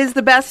 What is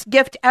the best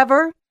gift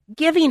ever?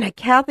 Giving a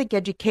Catholic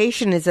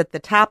education is at the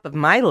top of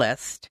my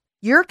list.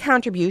 Your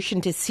contribution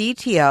to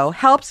CTO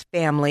helps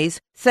families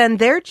send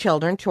their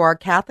children to our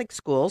Catholic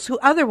schools who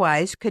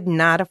otherwise could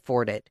not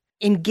afford it.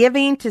 In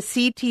giving to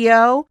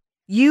CTO,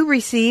 you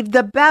receive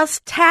the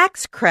best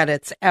tax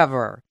credits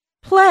ever.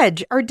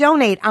 Pledge or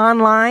donate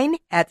online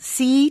at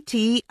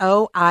ctoiowa.org.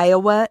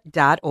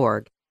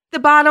 The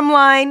bottom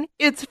line,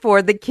 it's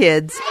for the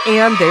kids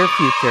and their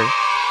future.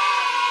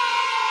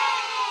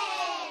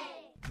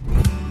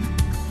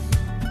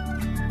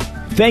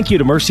 Thank you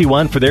to Mercy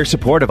One for their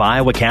support of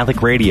Iowa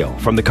Catholic Radio.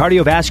 From the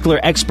cardiovascular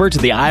experts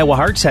at the Iowa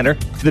Heart Center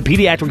to the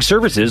pediatric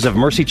services of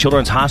Mercy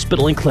Children's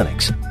Hospital and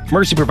Clinics,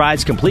 Mercy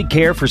provides complete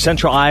care for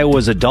Central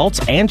Iowa's adults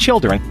and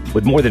children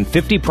with more than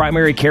 50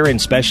 primary care and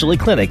specialty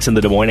clinics in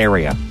the Des Moines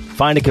area.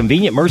 Find a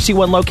convenient Mercy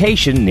One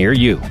location near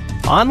you.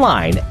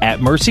 Online at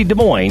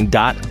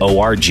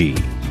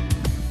mercydesmoines.org.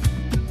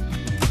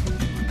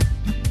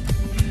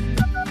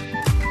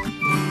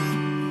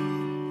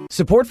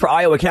 Support for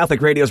Iowa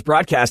Catholic Radio's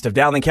broadcast of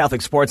Dowling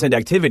Catholic sports and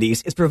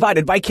activities is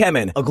provided by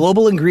Kemin, a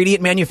global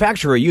ingredient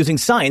manufacturer using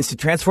science to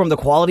transform the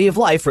quality of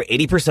life for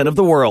 80% of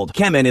the world.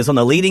 Kemin is on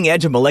the leading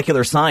edge of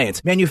molecular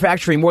science,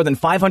 manufacturing more than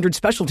 500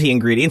 specialty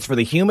ingredients for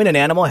the human and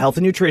animal health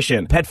and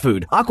nutrition, pet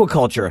food,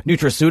 aquaculture,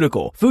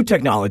 nutraceutical, food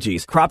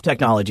technologies, crop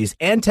technologies,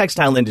 and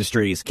textile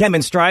industries.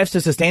 Kemin strives to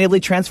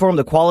sustainably transform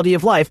the quality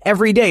of life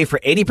every day for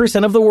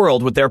 80% of the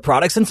world with their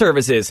products and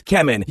services.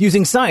 Kemin,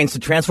 using science to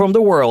transform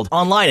the world.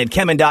 Online at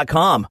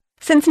Kemin.com.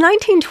 Since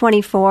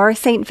 1924,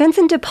 St.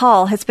 Vincent de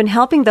Paul has been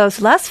helping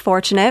those less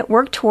fortunate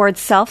work towards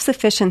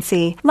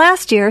self-sufficiency.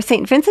 Last year,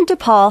 St. Vincent de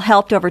Paul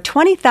helped over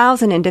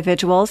 20,000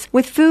 individuals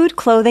with food,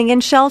 clothing,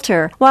 and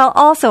shelter, while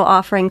also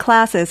offering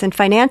classes in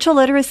financial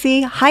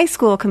literacy, high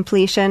school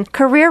completion,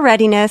 career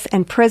readiness,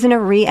 and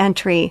prisoner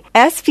re-entry.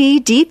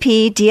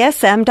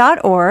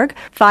 svdpdsm.org,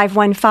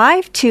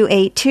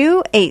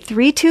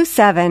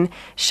 515-282-8327.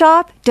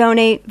 Shop,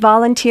 donate,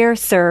 volunteer,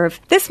 serve.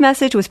 This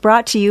message was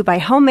brought to you by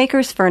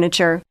Homemakers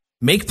Furniture.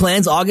 Make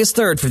plans August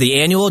 3rd for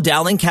the annual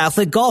Dowling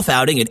Catholic Golf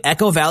Outing at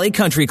Echo Valley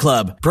Country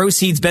Club.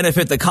 Proceeds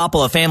benefit the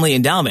Coppola Family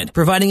Endowment,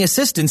 providing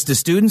assistance to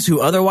students who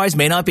otherwise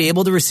may not be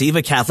able to receive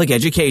a Catholic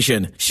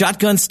education.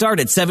 Shotguns start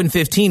at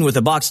 7:15 with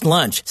a boxed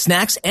lunch,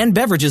 snacks, and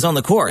beverages on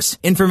the course.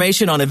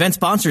 Information on event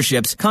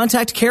sponsorships,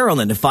 contact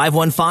Carolyn at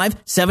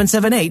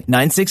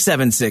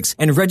 515-778-9676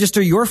 and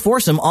register your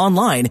foursome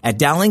online at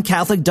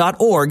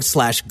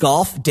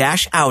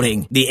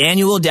dowlingcatholic.org/golf-outing. The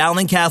annual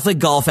Dowling Catholic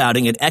Golf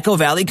Outing at Echo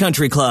Valley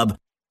Country Club.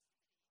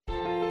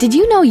 Did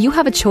you know you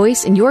have a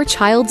choice in your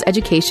child's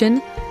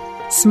education?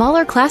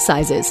 Smaller class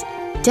sizes,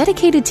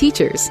 dedicated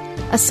teachers,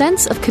 a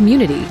sense of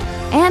community,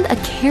 and a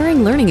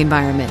caring learning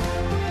environment.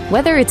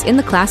 Whether it's in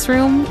the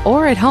classroom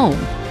or at home,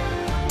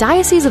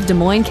 Diocese of Des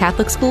Moines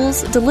Catholic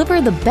Schools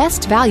deliver the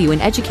best value in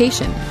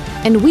education,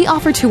 and we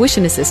offer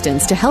tuition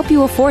assistance to help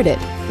you afford it.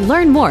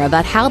 Learn more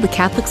about how the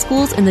Catholic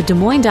schools in the Des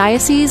Moines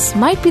Diocese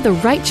might be the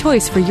right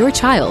choice for your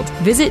child.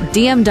 Visit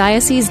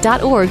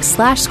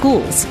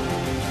dmdiocese.org/schools.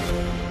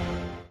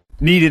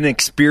 Need an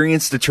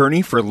experienced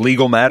attorney for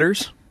legal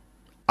matters?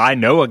 I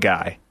know a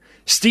guy.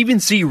 Stephen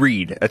C.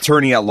 Reed,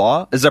 attorney at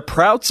law, is a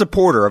proud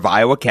supporter of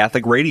Iowa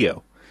Catholic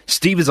Radio.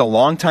 Steve is a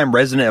longtime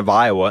resident of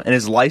Iowa and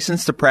is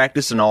licensed to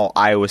practice in all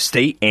Iowa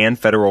state and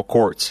federal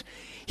courts.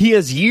 He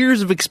has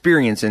years of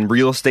experience in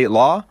real estate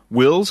law,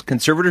 wills,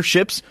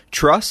 conservatorships,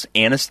 trusts,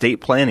 and estate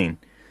planning.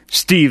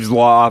 Steve's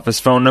law office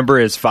phone number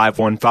is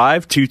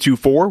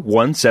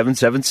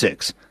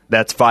 515-224-1776.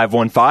 That's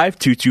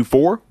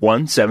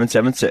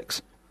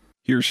 515-224-1776.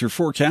 Here's your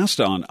forecast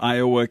on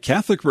Iowa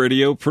Catholic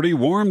Radio. Pretty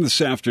warm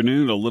this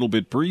afternoon, a little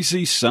bit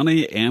breezy,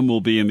 sunny, and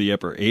we'll be in the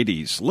upper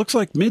 80s. Looks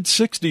like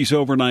mid-60s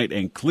overnight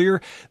and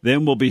clear.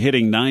 Then we'll be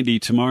hitting 90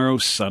 tomorrow,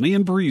 sunny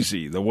and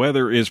breezy. The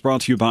weather is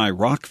brought to you by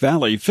Rock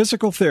Valley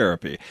Physical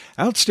Therapy.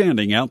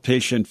 Outstanding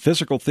outpatient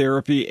physical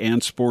therapy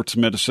and sports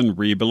medicine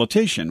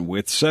rehabilitation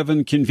with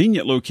 7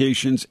 convenient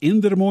locations in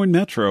the Des Moines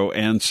Metro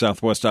and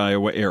Southwest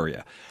Iowa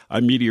area.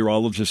 I'm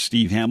meteorologist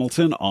Steve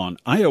Hamilton on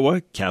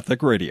Iowa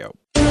Catholic Radio.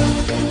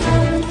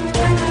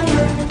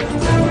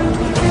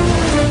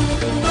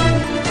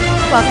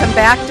 Welcome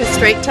back to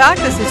Straight Talk.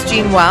 This is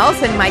Jean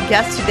Wells, and my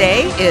guest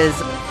today is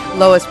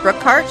Lois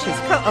Brookhart. She's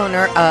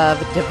co-owner of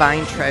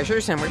Divine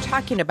Treasures, and we're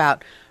talking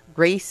about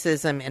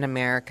racism in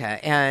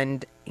America.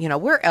 And, you know,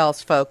 where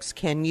else, folks,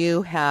 can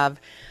you have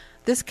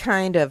this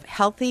kind of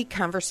healthy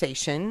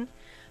conversation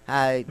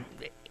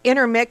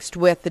intermixed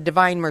with the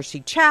Divine Mercy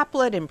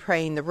Chaplet and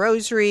praying the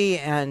Rosary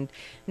and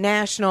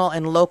national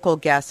and local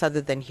guests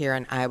other than here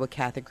on Iowa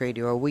Catholic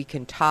Radio, where we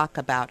can talk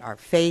about our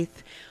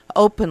faith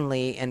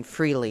openly and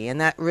freely.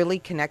 And that really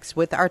connects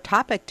with our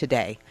topic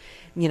today,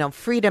 you know,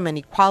 freedom and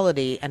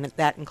equality, and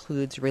that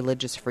includes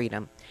religious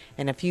freedom.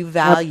 And if you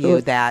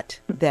value that,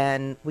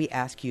 then we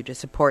ask you to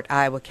support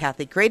Iowa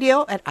Catholic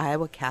Radio at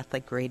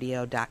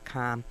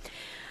iowacatholicradio.com.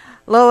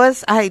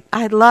 Lois, I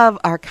love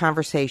our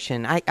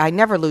conversation. I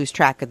never lose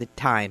track of the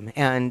time.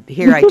 And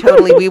here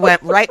we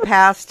went right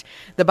past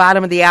the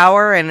bottom of the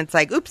hour, and it's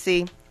like,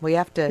 oopsie, we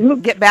have to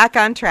get back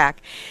on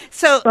track.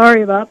 So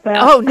sorry about that.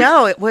 Oh,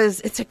 no,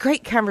 it's a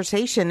great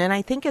conversation. And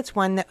I think it's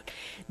one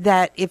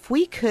that if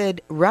we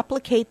could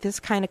replicate this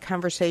kind of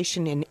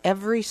conversation in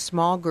every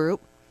small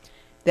group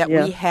that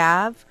we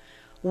have,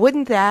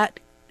 wouldn't that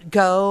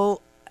go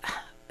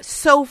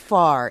so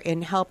far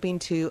in helping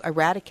to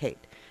eradicate?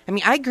 I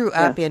mean, I grew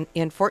up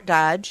in Fort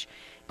Dodge,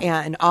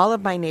 and all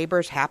of my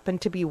neighbors happened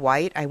to be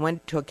white. I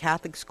went to a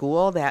Catholic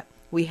school that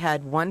we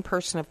had one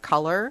person of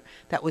color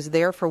that was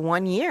there for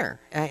 1 year.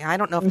 I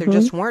don't know if there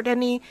just weren't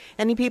any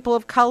people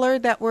of color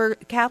that were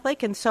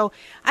Catholic. And so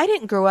I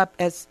didn't grow up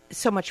as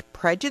so much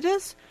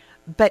prejudice,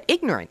 but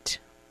ignorant.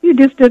 You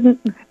just didn't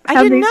have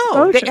I didn't the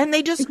know. exposure. And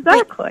they just...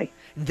 Exactly.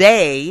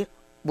 They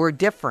were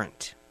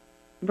different.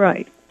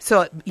 Right.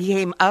 So it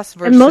became us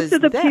versus them. And most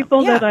of the them.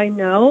 people that I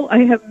know, I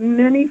have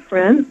many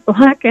friends,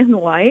 black and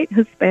white,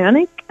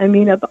 Hispanic, I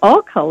mean, of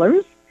all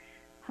colors,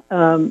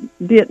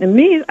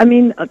 Vietnamese, I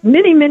mean,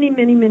 many, many,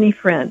 many, many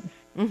friends.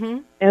 Mm-hmm.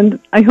 And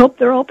I hope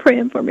they're all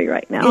praying for me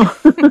right now.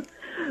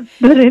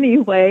 But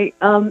anyway,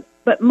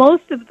 but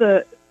most of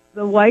the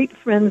white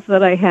friends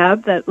that I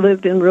have that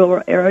lived in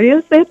rural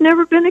areas, they've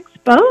never been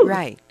exposed.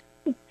 Right.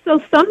 So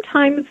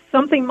sometimes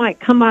something might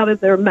come out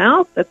of their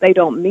mouth that they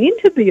don't mean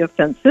to be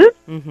offensive,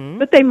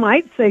 but they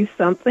might say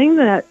something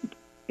that,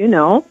 you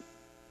know,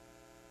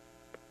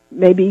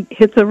 maybe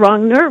hits a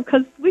wrong nerve,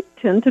 because we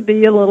tend to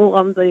be a little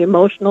on the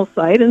emotional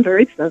side and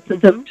very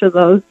sensitive to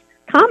those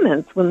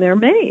comments when they're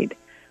made.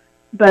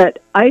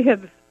 But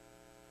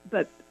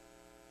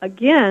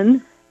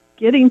again,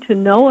 getting to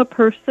know a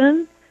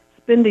person,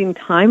 spending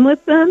time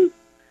with them,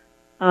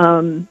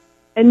 and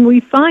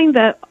we find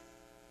that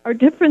our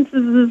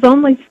differences is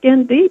only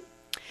skin deep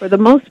for the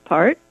most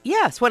part.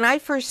 Yes, when I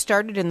first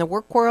started in the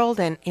work world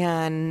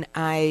and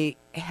I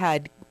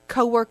had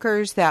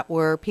coworkers that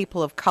were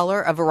people of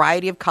color, a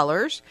variety of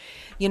colors,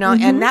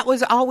 and that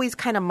was always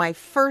kind of my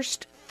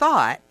first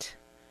thought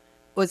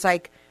was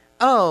like,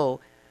 oh,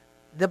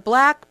 the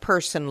black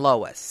person,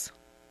 Lois.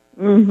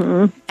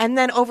 Mm-hmm. And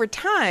then over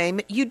time,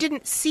 you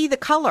didn't see the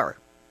color.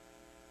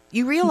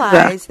 You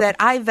realize that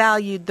I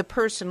valued the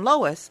person,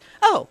 Lois.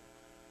 Oh,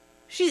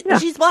 she's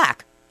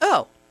black.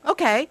 Oh,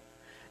 okay.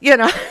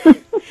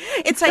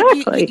 It's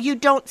like you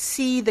don't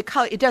see the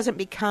color. It doesn't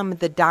become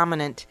the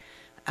dominant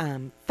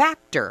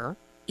factor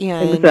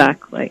in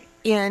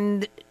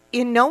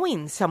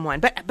knowing someone.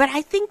 But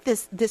I think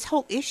this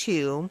whole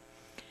issue,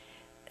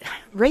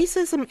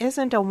 racism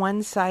isn't a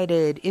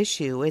one-sided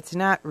issue. It's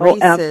not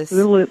racist.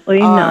 Absolutely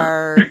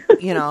not.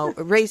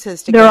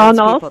 Racist. They're on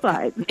all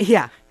sides.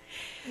 Yeah.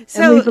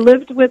 So and we've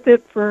lived with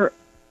it for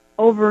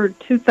over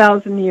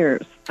 2,000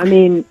 years. I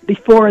mean,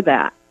 before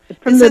that.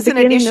 This isn't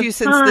an issue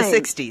since the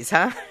 60s,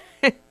 huh?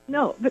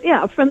 No, but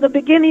from the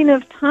beginning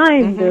of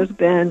time, there's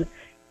been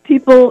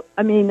people.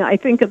 I mean, I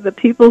think of the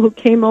people who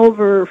came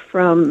over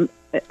from,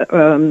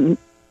 people,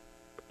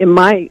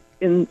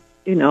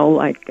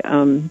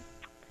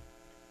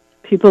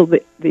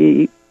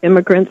 the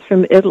immigrants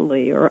from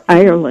Italy or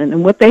Ireland,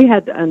 and what they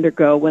had to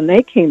undergo when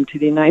they came to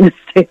the United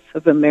States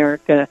of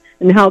America,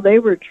 and how they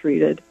were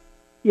treated.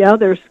 Yeah,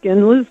 their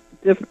skin was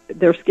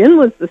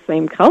the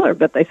same color,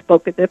 but they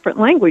spoke a different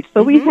language.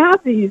 So we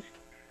have these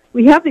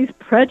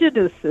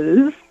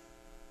prejudices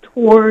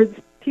towards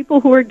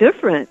people who are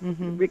different,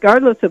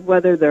 regardless of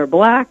whether they're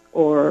black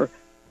or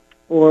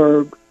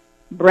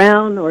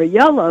brown or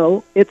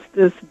yellow. It's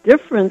this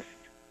difference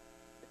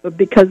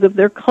because of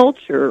their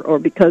culture or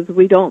because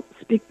we don't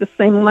speak the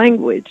same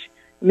language.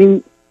 I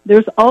mean,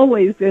 there's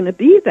always going to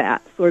be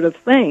that sort of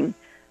thing,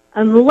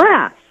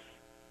 unless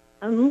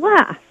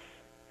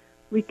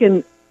we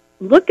can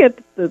look at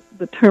the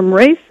term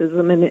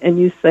racism and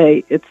you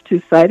say it's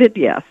two-sided,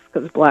 yes,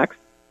 because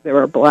there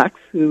are blacks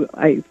who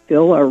I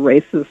feel are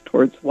racist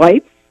towards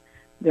whites.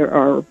 There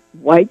are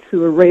whites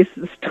who are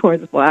racist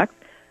towards blacks.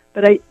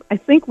 But I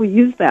think we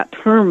use that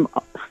term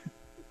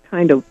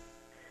kind of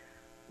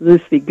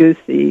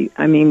loosey-goosey.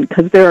 I mean,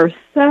 because there are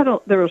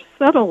subtle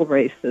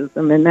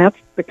racism, and that's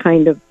the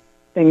kind of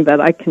thing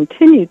that I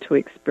continue to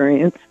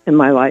experience in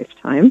my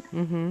lifetime.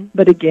 Mm-hmm.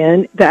 But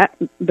again,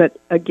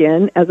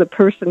 as a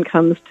person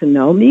comes to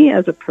know me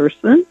as a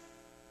person,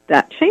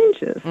 that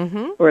changes,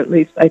 or at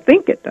least I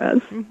think it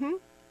does. Mm-hmm.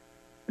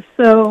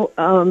 So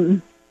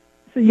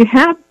you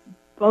have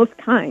both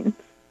kinds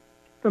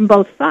from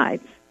both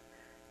sides.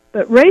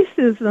 But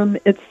racism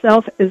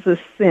itself is a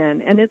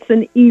sin, and it's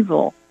an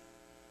evil.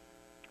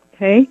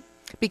 Okay?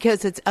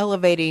 Because it's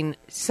elevating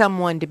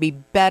someone to be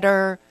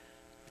better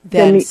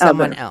than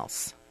someone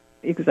else.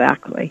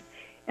 Exactly.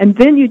 And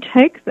then you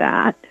take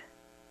that,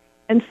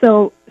 and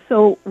so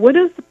what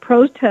is the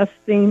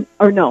protesting,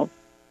 or no,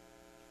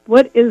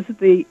 what is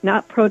the,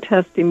 not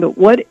protesting, but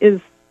what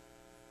is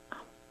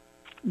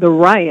the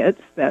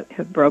riots that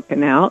have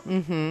broken out?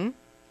 Mm-hmm.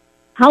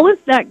 How is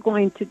that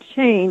going to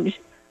change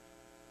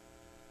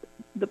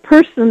the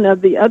person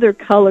of the other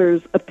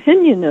color's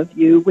opinion of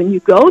you when you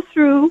go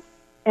through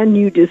and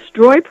you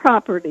destroy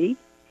property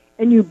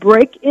and you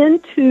break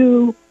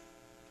into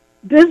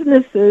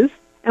businesses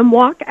and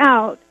walk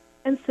out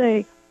and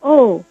say,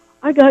 "Oh,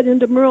 I got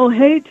into Merle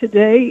Hay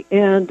today,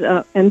 and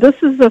this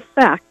is a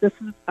fact.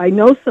 I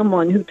know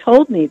someone who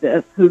told me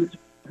this, whose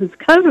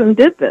cousin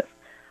did this.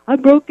 I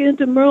broke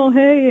into Merle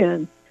Hay,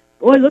 and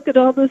boy, look at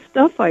all this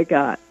stuff I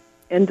got."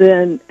 And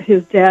then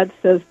his dad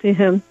says to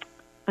him,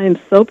 "I am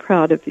so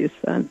proud of you,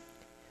 son."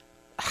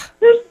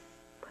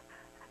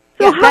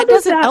 That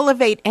doesn't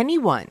elevate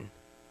anyone.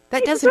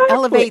 That doesn't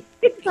elevate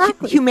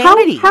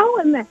humanity. How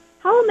in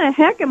the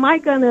heck am I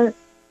going to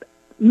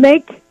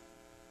make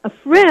a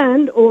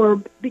friend or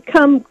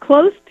become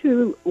close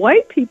to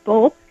white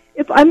people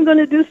if I'm going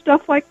to do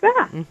stuff like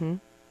that? Mm-hmm.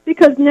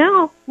 Because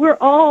now we're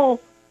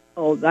all,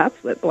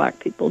 that's what black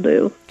people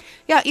do.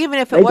 Yeah, even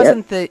if it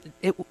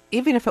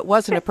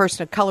wasn't a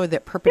person of color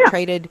that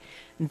perpetrated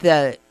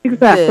the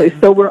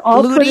so we're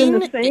all looting, put in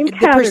the same the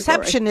category.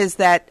 perception is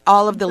that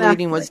all of the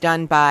looting was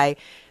done by,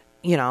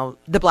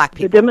 the black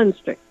people,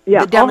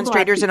 the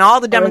demonstrators, and all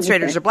the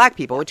demonstrators are black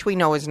people, which we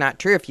know is not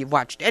true if you've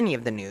watched any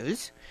of the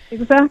news.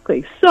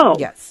 Exactly. So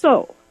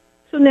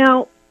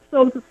now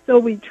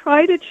we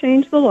try to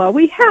change the law.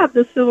 We have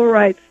the civil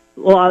rights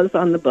laws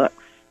on the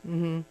books.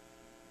 Mm-hmm.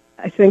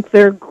 I think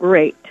they're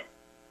great.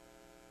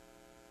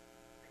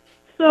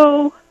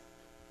 So,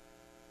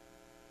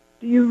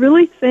 do you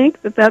really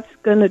think that that's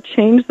going to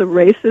change the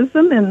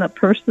racism in the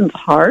person's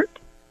heart?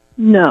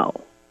 No.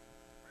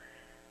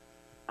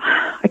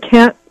 I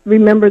can't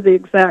remember the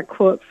exact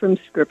quote from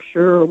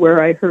Scripture or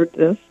where I heard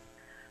this,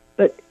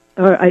 but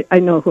I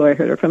know who I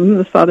heard it from. It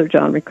was Father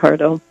John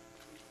Ricardo.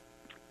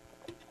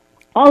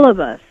 All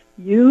of us,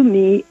 you,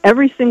 me,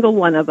 every single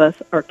one of us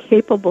are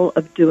capable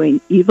of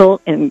doing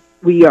evil, and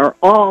we are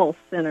all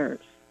sinners.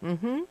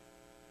 Mm-hmm.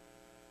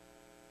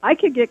 I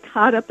could get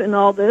caught up in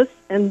all this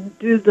and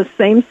do the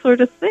same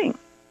sort of thing.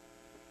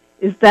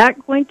 Is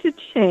that going to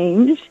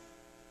change?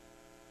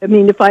 I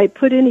mean, if I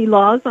put any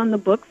laws on the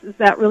books, is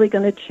that really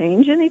going to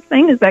change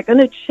anything? Is that going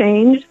to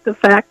change the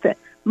fact that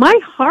my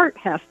heart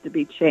has to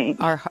be changed?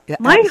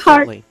 My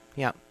heart,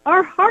 yeah.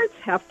 Our hearts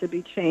have to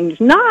be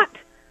changed.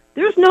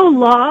 There's no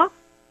law.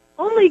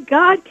 Only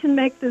God can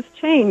make this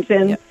change.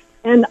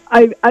 And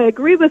I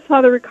agree with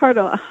Father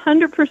Ricardo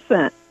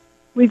 100%.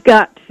 We've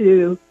got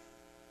to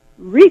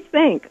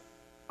rethink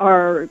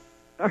our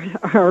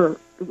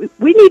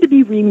we need to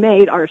be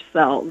remade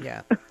ourselves.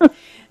 Yeah.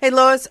 Hey,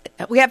 Lois,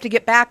 we have to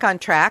get back on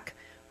track.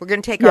 We're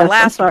going to take our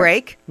last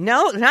break.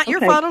 No, not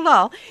your fault at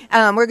all.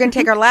 We're going to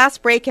take our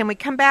last break, and we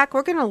come back.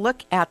 We're going to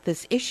look at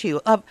this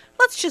issue of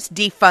let's just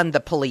defund the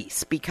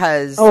police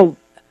because... Oh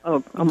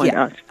my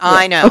gosh.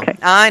 I know. Okay.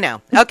 I know.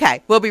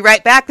 Okay, we'll be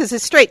right back. This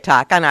is Straight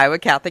Talk on Iowa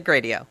Catholic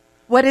Radio.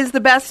 What is the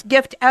best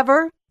gift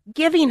ever?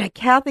 Giving a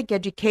Catholic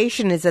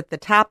education is at the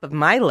top of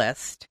my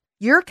list.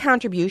 Your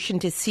contribution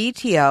to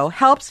CTO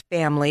helps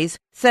families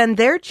send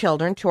their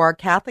children to our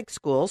Catholic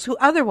schools who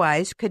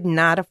otherwise could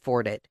not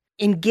afford it.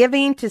 In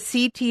giving to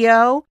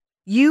CTO,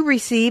 you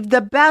receive the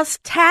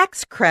best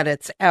tax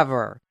credits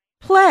ever.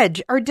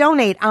 Pledge or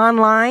donate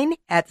online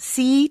at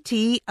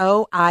ctoiowa.org.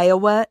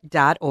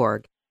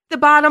 The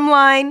bottom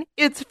line,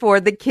 it's for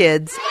the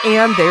kids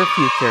and their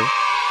future.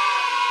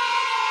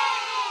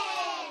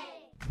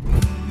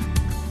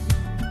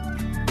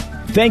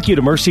 Thank you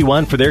to Mercy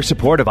One for their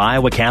support of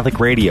Iowa Catholic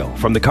Radio.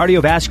 From the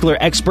cardiovascular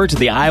experts at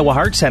the Iowa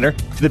Heart Center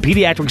to the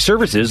pediatric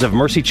services of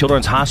Mercy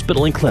Children's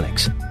Hospital and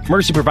Clinics,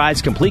 Mercy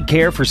provides complete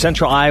care for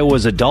Central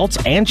Iowa's adults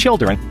and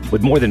children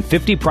with more than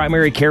 50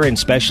 primary care and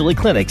specialty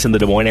clinics in the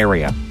Des Moines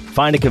area.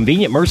 Find a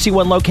convenient Mercy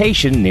One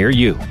location near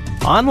you.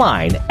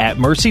 Online at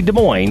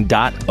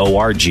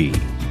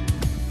mercydesmoines.org.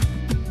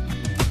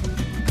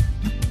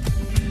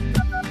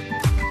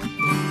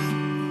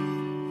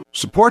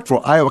 Support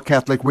for Iowa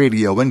Catholic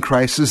Radio and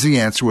Christ is the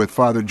Answer with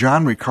Father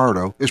John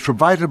Ricardo is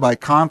provided by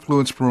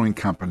Confluence Brewing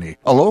Company,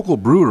 a local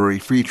brewery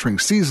featuring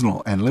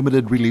seasonal and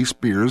limited release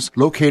beers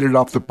located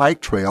off the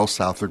bike trail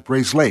south of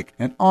Grays Lake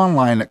and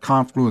online at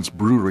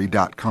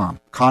confluencebrewery.com.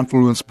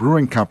 Confluence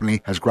Brewing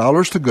Company has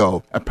growlers to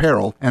go,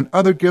 apparel, and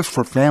other gifts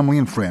for family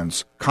and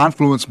friends.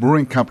 Confluence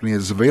Brewing Company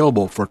is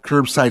available for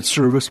curbside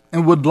service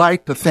and would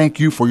like to thank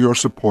you for your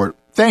support.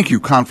 Thank you,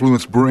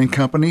 Confluence Brewing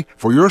Company,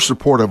 for your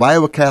support of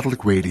Iowa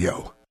Catholic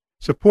Radio.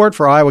 Support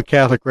for Iowa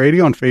Catholic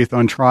Radio and Faith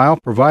on Trial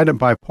provided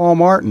by Paul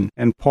Martin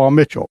and Paul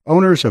Mitchell,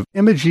 owners of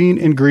Imogene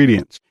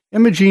Ingredients.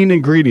 Imogene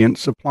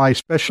Ingredients supply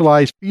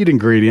specialized feed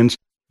ingredients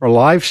for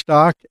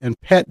livestock and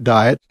pet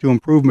diets to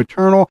improve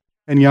maternal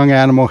and young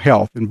animal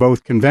health in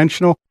both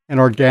conventional and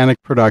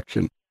organic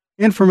production.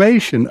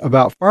 Information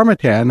about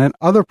Pharmatan and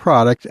other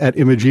products at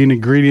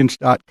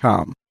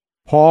ImogeneIngredients.com.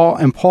 Paul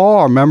and Paul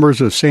are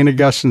members of St.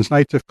 Augustine's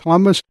Knights of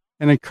Columbus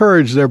and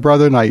encourage their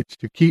brother knights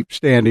to keep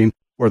standing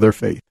for their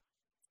faith.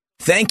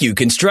 Thank you,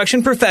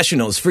 Construction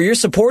Professionals, for your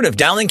support of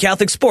Dowling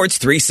Catholic Sports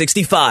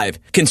 365.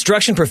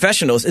 Construction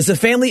Professionals is a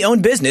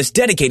family-owned business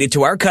dedicated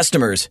to our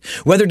customers.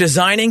 Whether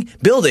designing,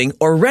 building,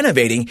 or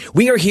renovating,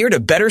 we are here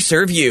to better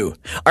serve you.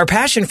 Our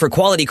passion for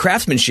quality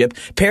craftsmanship,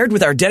 paired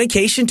with our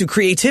dedication to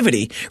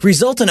creativity,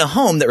 result in a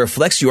home that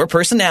reflects your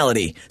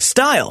personality,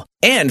 style,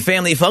 and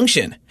family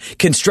function.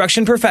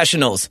 Construction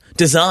Professionals.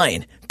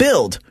 Design,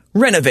 build,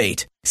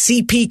 renovate.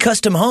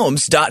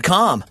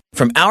 CPCustomHomes.com.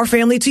 From our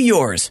family to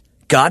yours.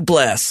 God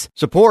bless.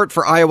 Support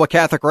for Iowa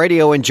Catholic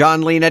Radio and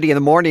John Leonetti in the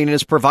Morning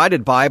is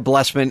provided by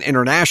Blessman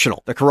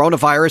International. The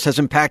coronavirus has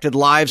impacted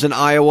lives in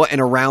Iowa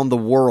and around the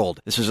world.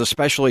 This is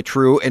especially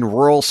true in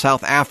rural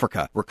South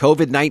Africa, where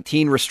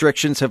COVID-19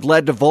 restrictions have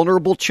led to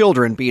vulnerable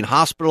children being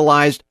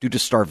hospitalized due to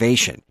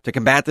starvation. To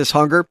combat this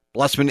hunger,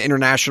 Blessman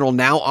International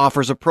now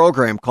offers a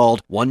program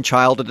called One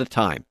Child at a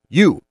Time.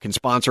 You can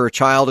sponsor a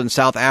child in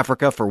South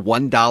Africa for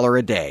 $1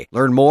 a day.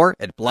 Learn more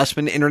at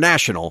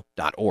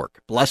blessmaninternational.org.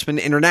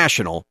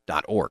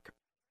 blessmaninternational.org.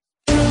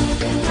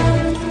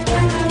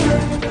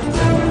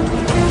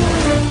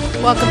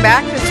 Welcome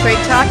back to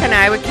Straight Talk on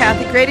Iowa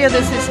Catholic Radio.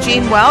 This is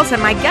Jean Wells,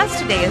 and my guest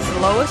today is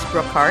Lois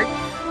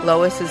Brookhart.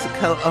 Lois is a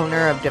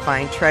co-owner of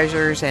Divine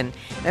Treasures, and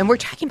we're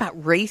talking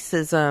about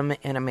racism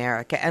in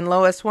America. And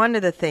Lois, one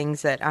of the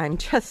things that I'm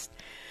just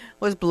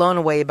was blown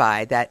away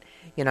by, that,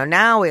 you know,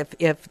 now if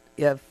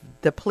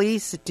the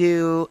police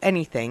do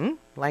anything,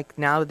 like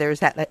now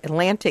there's that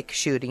Atlantic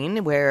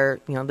shooting where,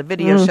 you know, the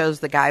video shows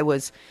the guy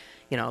was,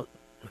 you know,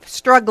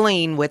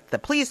 struggling with the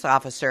police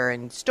officer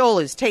and stole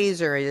his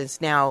taser,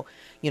 is now,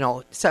 you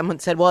know, someone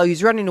said, well,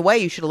 he's running away,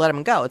 you should have let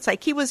him go. It's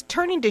like he was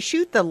turning to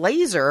shoot the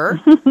laser,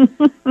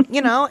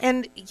 you know,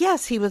 and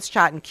yes, he was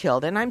shot and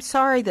killed. And I'm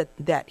sorry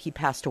that he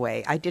passed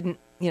away. I didn't,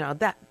 you know,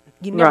 that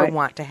you never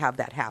want to have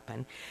that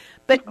happen.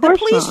 But the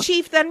police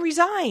chief then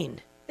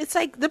resigned. It's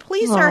like the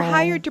police are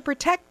hired to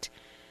protect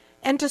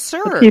and to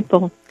serve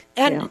people.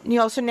 And, you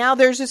know, so now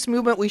there's this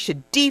movement, we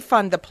should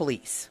defund the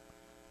police.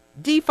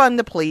 defund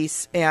the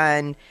police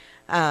and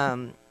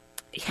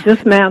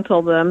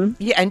dismantle them.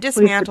 Yeah, and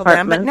dismantle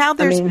them. But now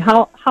there's... I mean,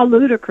 how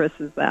ludicrous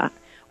is that?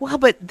 Well,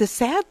 but the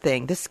sad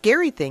thing, the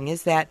scary thing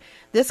is that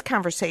this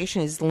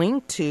conversation is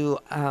linked to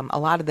a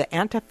lot of the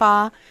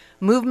Antifa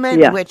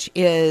movement, which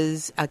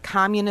is a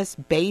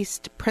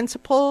communist-based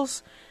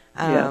principles,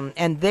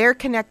 and they're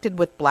connected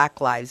with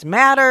Black Lives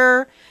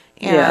Matter,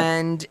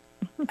 and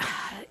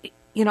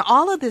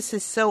all of this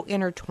is so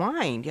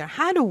intertwined.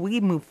 How do we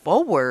move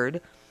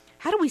forward?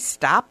 How do we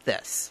stop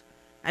this?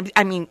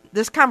 I mean,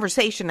 this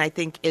conversation, I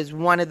think, is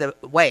one of the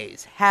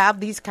ways. Have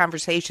these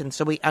conversations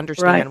so we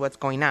understand what's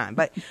going on.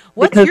 But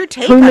what's your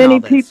take on all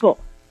this?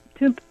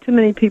 Too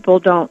many people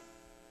don't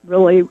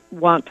really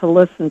want to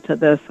listen to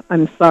this.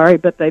 I'm sorry,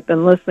 but they've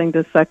been listening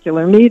to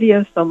secular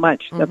media so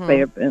much that they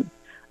have been,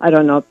 I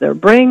don't know if they're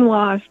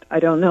brainwashed, I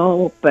don't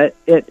know, but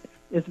it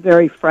is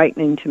very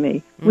frightening to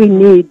me. We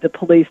need the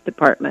police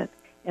department,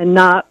 and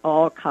not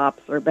all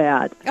cops are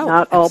bad.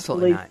 Not all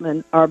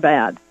policemen are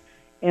bad.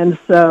 And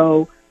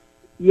so...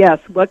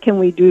 yes, what can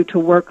we do to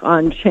work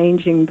on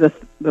changing the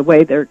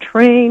way they're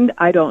trained?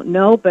 I don't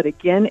know, but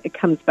again, it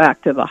comes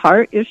back to the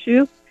heart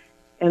issue.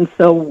 And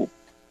so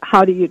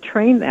how do you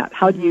train that?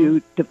 How do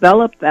you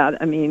develop that?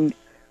 I mean,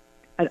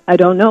 I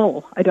don't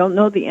know. I don't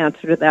know the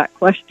answer to that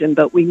question,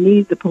 but we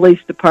need the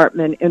police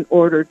department in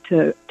order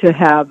to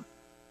have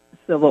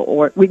civil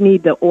order. We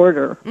need the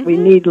order. We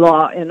need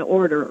law and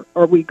order,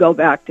 or we go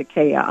back to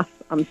chaos.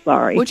 I'm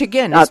sorry. Which,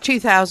 again, is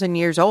 2,000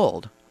 years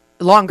old.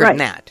 Longer than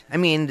that. I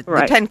mean,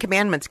 the Ten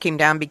Commandments came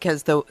down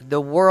because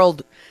the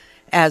world,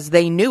 as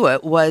they knew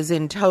it, was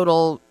in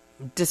total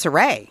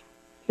disarray.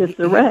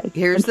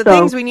 Here's the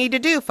things we need to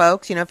do,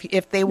 folks.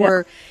 If they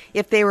were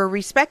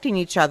respecting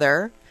each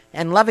other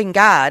and loving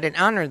God and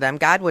honor them,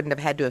 God wouldn't have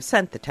had to have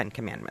sent the Ten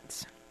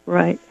Commandments.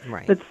 Right.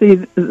 But see,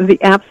 the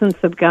absence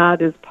of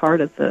God is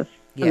part of this.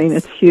 Yes. I mean,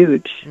 it's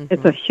huge.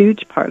 It's a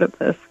huge part of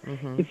this.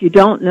 If you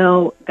don't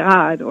know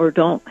God or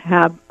don't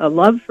have a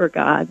love for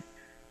God,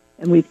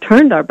 and we've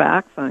turned our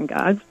backs on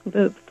God,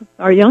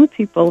 our young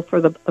people,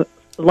 for the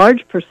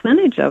large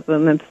percentage of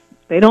them, and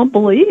they don't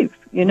believe.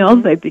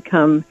 They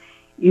become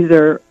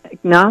either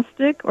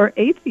agnostic or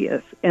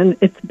atheist, and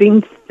it's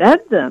being fed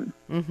them.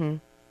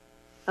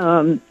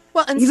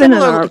 Well, and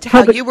similar to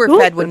how you were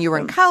fed when you were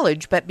in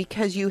college, but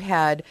because you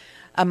had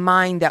a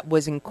mind that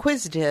was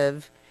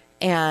inquisitive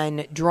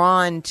and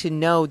drawn to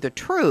know the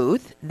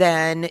truth,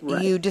 then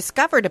you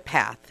discovered a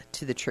path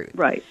to the truth.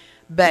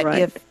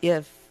 But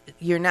if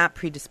you're not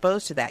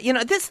predisposed to that.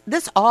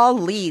 This all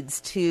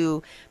leads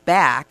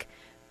back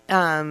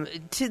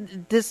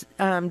to this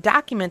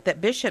document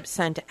that Bishop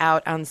sent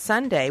out on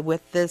Sunday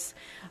with this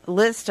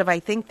list of, I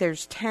think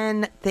there's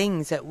 10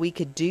 things that we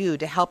could do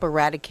to help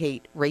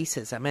eradicate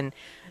racism. And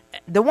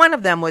the one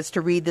of them was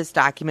to read this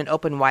document,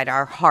 Open Wide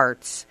Our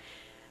Hearts,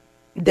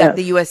 that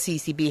the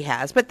USCCB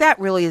has. But that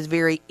really is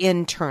very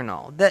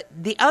internal.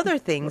 The other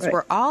things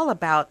were all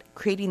about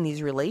creating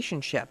these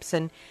relationships.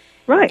 And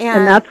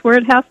that's where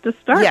it has to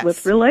start,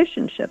 with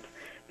relationships,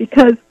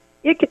 because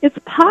it's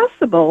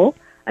possible.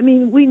 I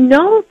mean, we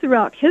know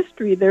throughout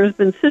history there's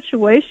been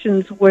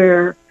situations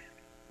where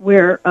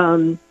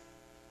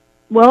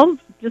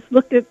just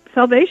look at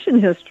salvation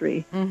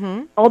history.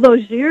 All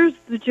those years,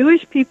 the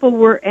Jewish people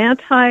were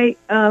anti.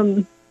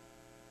 Can't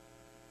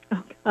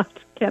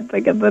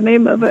think of the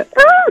name of it.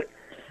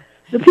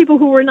 The people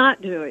who were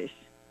not Jewish,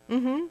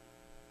 the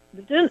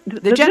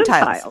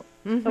Gentiles.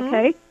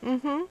 Okay.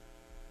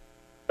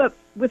 But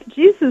with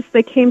Jesus,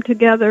 they came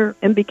together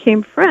and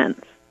became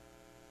friends.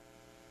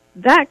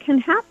 That can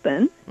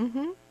happen.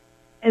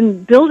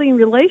 And building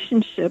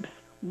relationships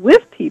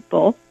with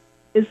people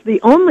is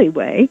the only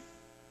way,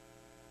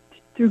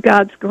 through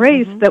God's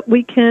grace, that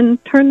we can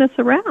turn this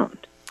around.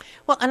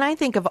 Well, and I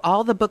think of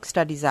all the book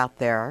studies out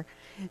there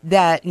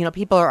that,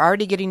 people are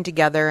already getting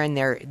together and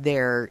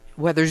they're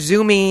whether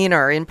Zooming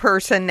or in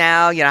person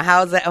now,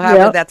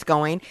 however that's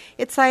going.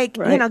 It's like,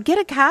 get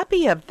a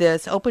copy of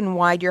this, Open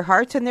Wide Your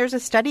Hearts, and there's a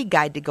study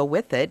guide to go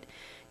with it.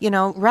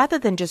 Rather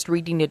than just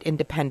reading it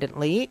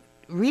independently,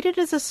 read it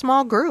as a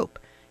small group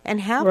and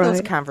have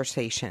those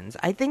conversations.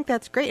 I think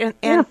that's great.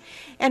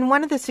 And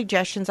one of the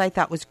suggestions I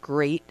thought was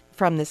great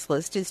from this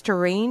list is to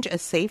arrange a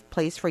safe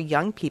place for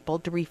young people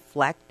to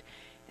reflect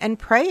and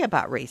pray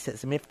about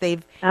racism. If they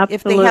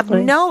have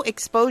no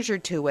exposure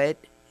to it,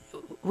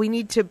 we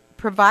need to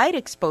provide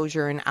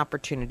exposure and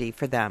opportunity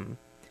for them.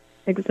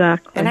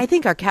 Exactly. And I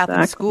think our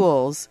Catholic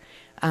schools,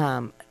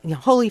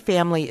 Holy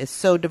Family is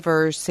so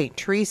diverse. St.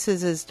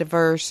 Teresa's is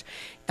diverse.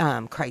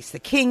 Christ the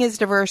King is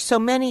diverse. So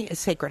many,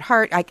 Sacred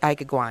Heart. I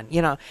could go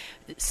on.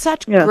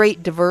 Such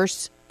great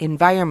diverse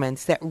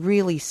environments that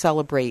really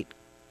celebrate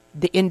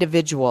the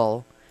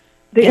individual.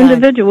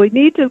 We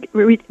need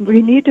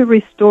to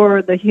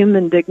restore the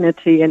human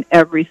dignity in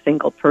every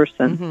single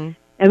person,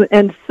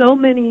 and so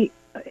many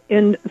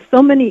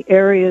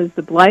areas,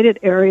 the blighted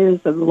areas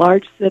of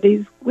large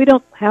cities, we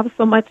don't have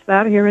so much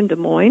that here in Des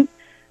Moines.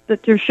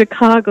 That there's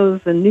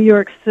Chicago's and New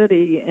York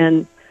City,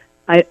 and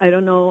I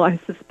don't know, I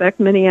suspect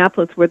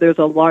Minneapolis, where there's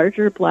a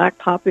larger black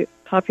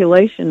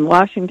population,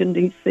 Washington,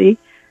 D.C.,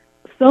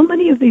 so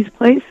many of these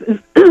places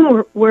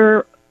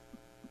where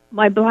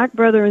my black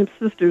brother and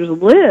sisters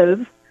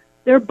live,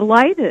 they're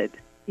blighted.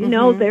 You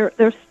know,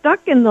 they're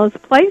stuck in those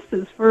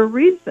places for a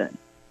reason.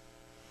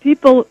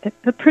 People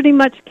have pretty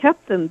much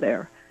kept them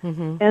there.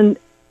 And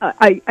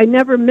I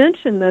never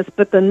mentioned this,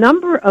 but the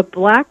number of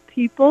black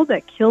people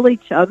that kill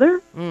each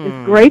other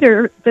is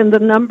greater than the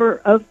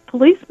number of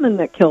policemen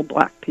that kill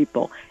black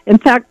people. In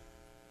fact,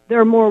 there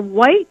are more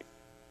white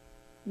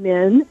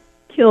men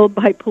killed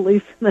by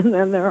policemen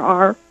than there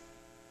are,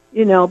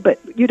 you know, but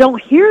you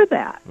don't hear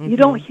that. You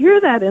don't hear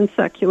that in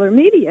secular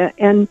media,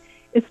 and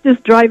it's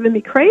just driving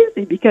me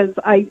crazy because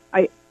I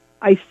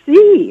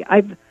see,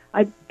 I've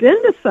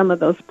been to some of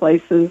those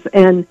places,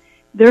 and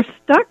they're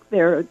stuck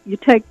there. You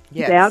take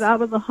dad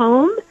out of the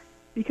home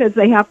because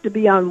they have to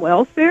be on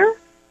welfare,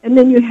 and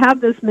then you have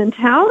this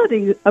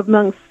mentality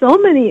among so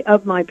many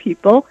of my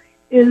people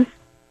is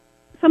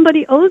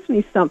somebody owes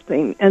me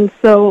something, and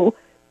so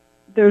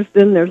there's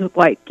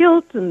white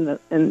guilt, and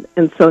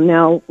so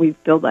now we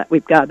feel that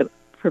we've got to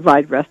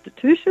provide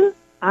restitution.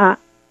 I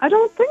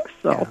don't think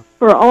so.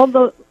 For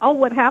all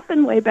what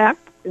happened way back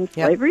in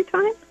slavery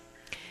time.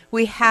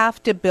 We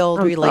have to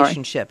build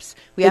relationships.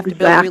 We have to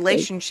build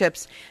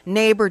relationships,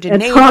 neighbor to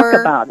neighbor, talk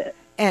about it,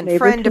 and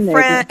friend to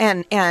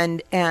friend.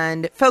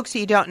 And folks,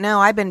 you don't know,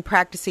 I've been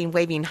practicing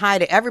waving hi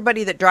to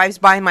everybody that drives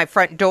by my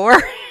front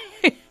door.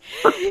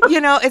 You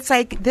know, it's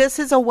like this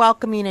is a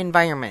welcoming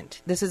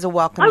environment. This is a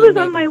welcoming. I was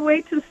on my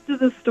way to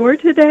the store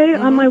today.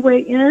 On my way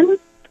in,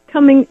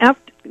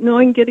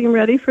 getting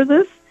ready for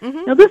this.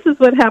 Now, this is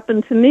what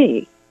happened to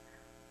me.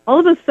 All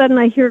of a sudden,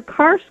 I hear a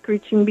car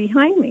screeching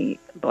behind me,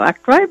 a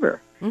black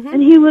driver.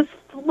 And he was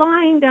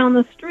flying down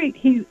the street.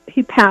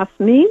 He passed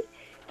me.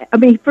 I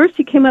mean, first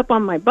he came up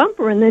on my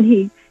bumper, and then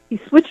he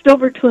switched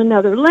over to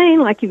another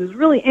lane like he was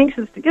really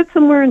anxious to get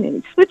somewhere, and then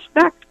he switched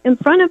back in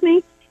front of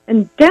me,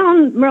 and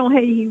down Merle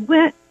Hay he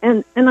went,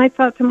 and I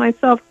thought to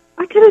myself,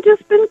 I could have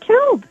just been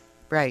killed.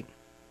 Right.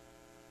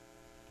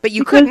 But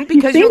you couldn't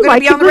because you were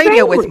going to be on the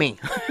radio with me.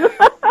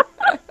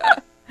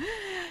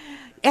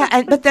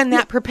 Yeah, but then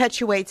that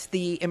perpetuates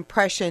the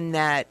impression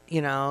that,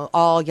 you know,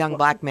 all young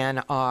black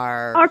men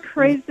are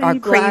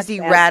crazy,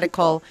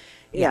 radical.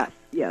 Yes.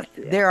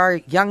 There are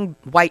young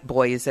white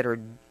boys that are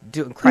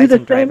doing crazy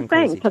and driving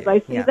crazy. Because I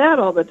see that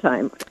all the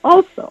time.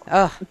 Also,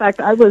 in fact,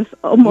 I was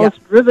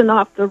almost driven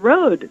off the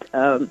road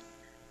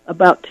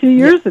about 2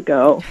 years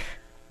ago,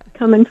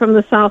 coming from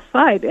the south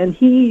side, and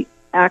he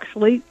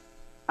actually,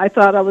 I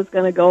thought I was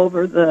going to go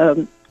over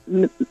the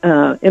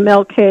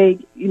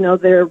MLK, you know,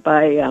 there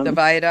by the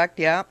viaduct,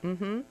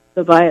 the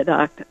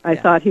viaduct. I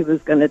thought he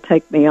was going to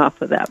take me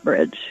off of that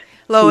bridge.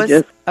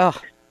 Lois,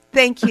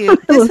 thank you.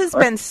 This has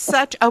been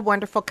such a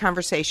wonderful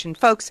conversation,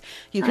 folks.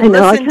 You can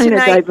listen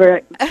tonight.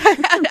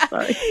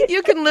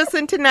 You can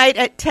listen tonight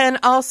at 10.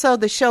 Also,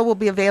 the show will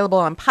be available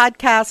on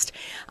podcast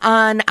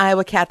on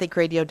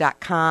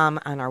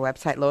iowacatholicradio.com on our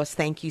website. Lois,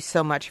 thank you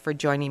so much for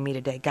joining me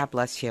today. God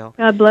bless you.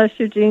 God bless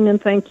you, Jean,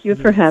 and thank you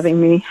for having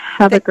me.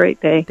 Have a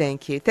great day.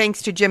 Thank you.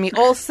 Thanks to Jimmy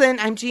Olsen.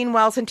 I'm Jean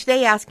Wells, and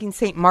today asking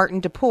St. Martin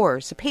de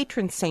Porres, a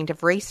patron saint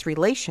of race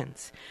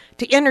relations,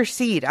 to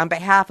intercede on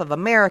behalf of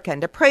America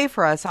and to pray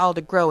for us all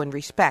to grow in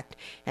respect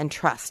and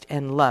trust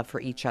and love for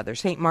each other.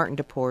 St. Martin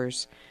de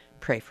Porres,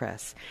 pray for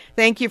us.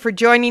 Thank you for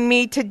joining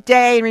me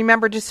today. And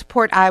remember to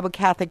support Iowa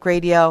Catholic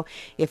Radio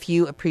if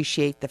you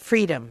appreciate the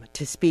freedom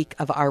to speak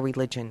of our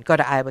religion. Go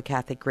to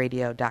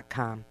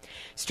iowacatholicradio.com.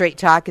 Straight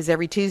Talk is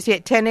every Tuesday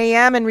at 10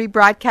 a.m. and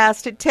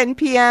rebroadcast at 10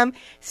 p.m.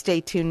 Stay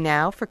tuned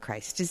now for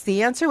Christ is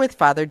the Answer with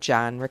Father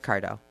John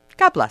Riccardo.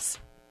 God bless.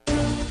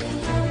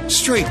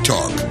 Straight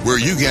Talk, where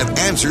you get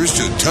answers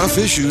to tough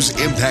issues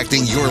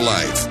impacting your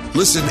life.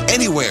 Listen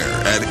anywhere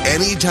at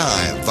any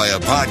time via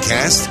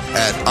podcast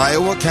at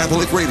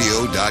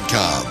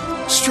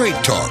iowacatholicradio.com. Straight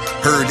Talk,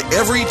 heard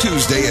every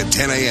Tuesday at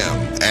 10 a.m.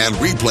 and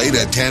replayed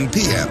at 10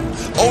 p.m.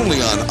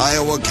 only on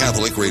Iowa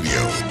Catholic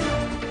Radio.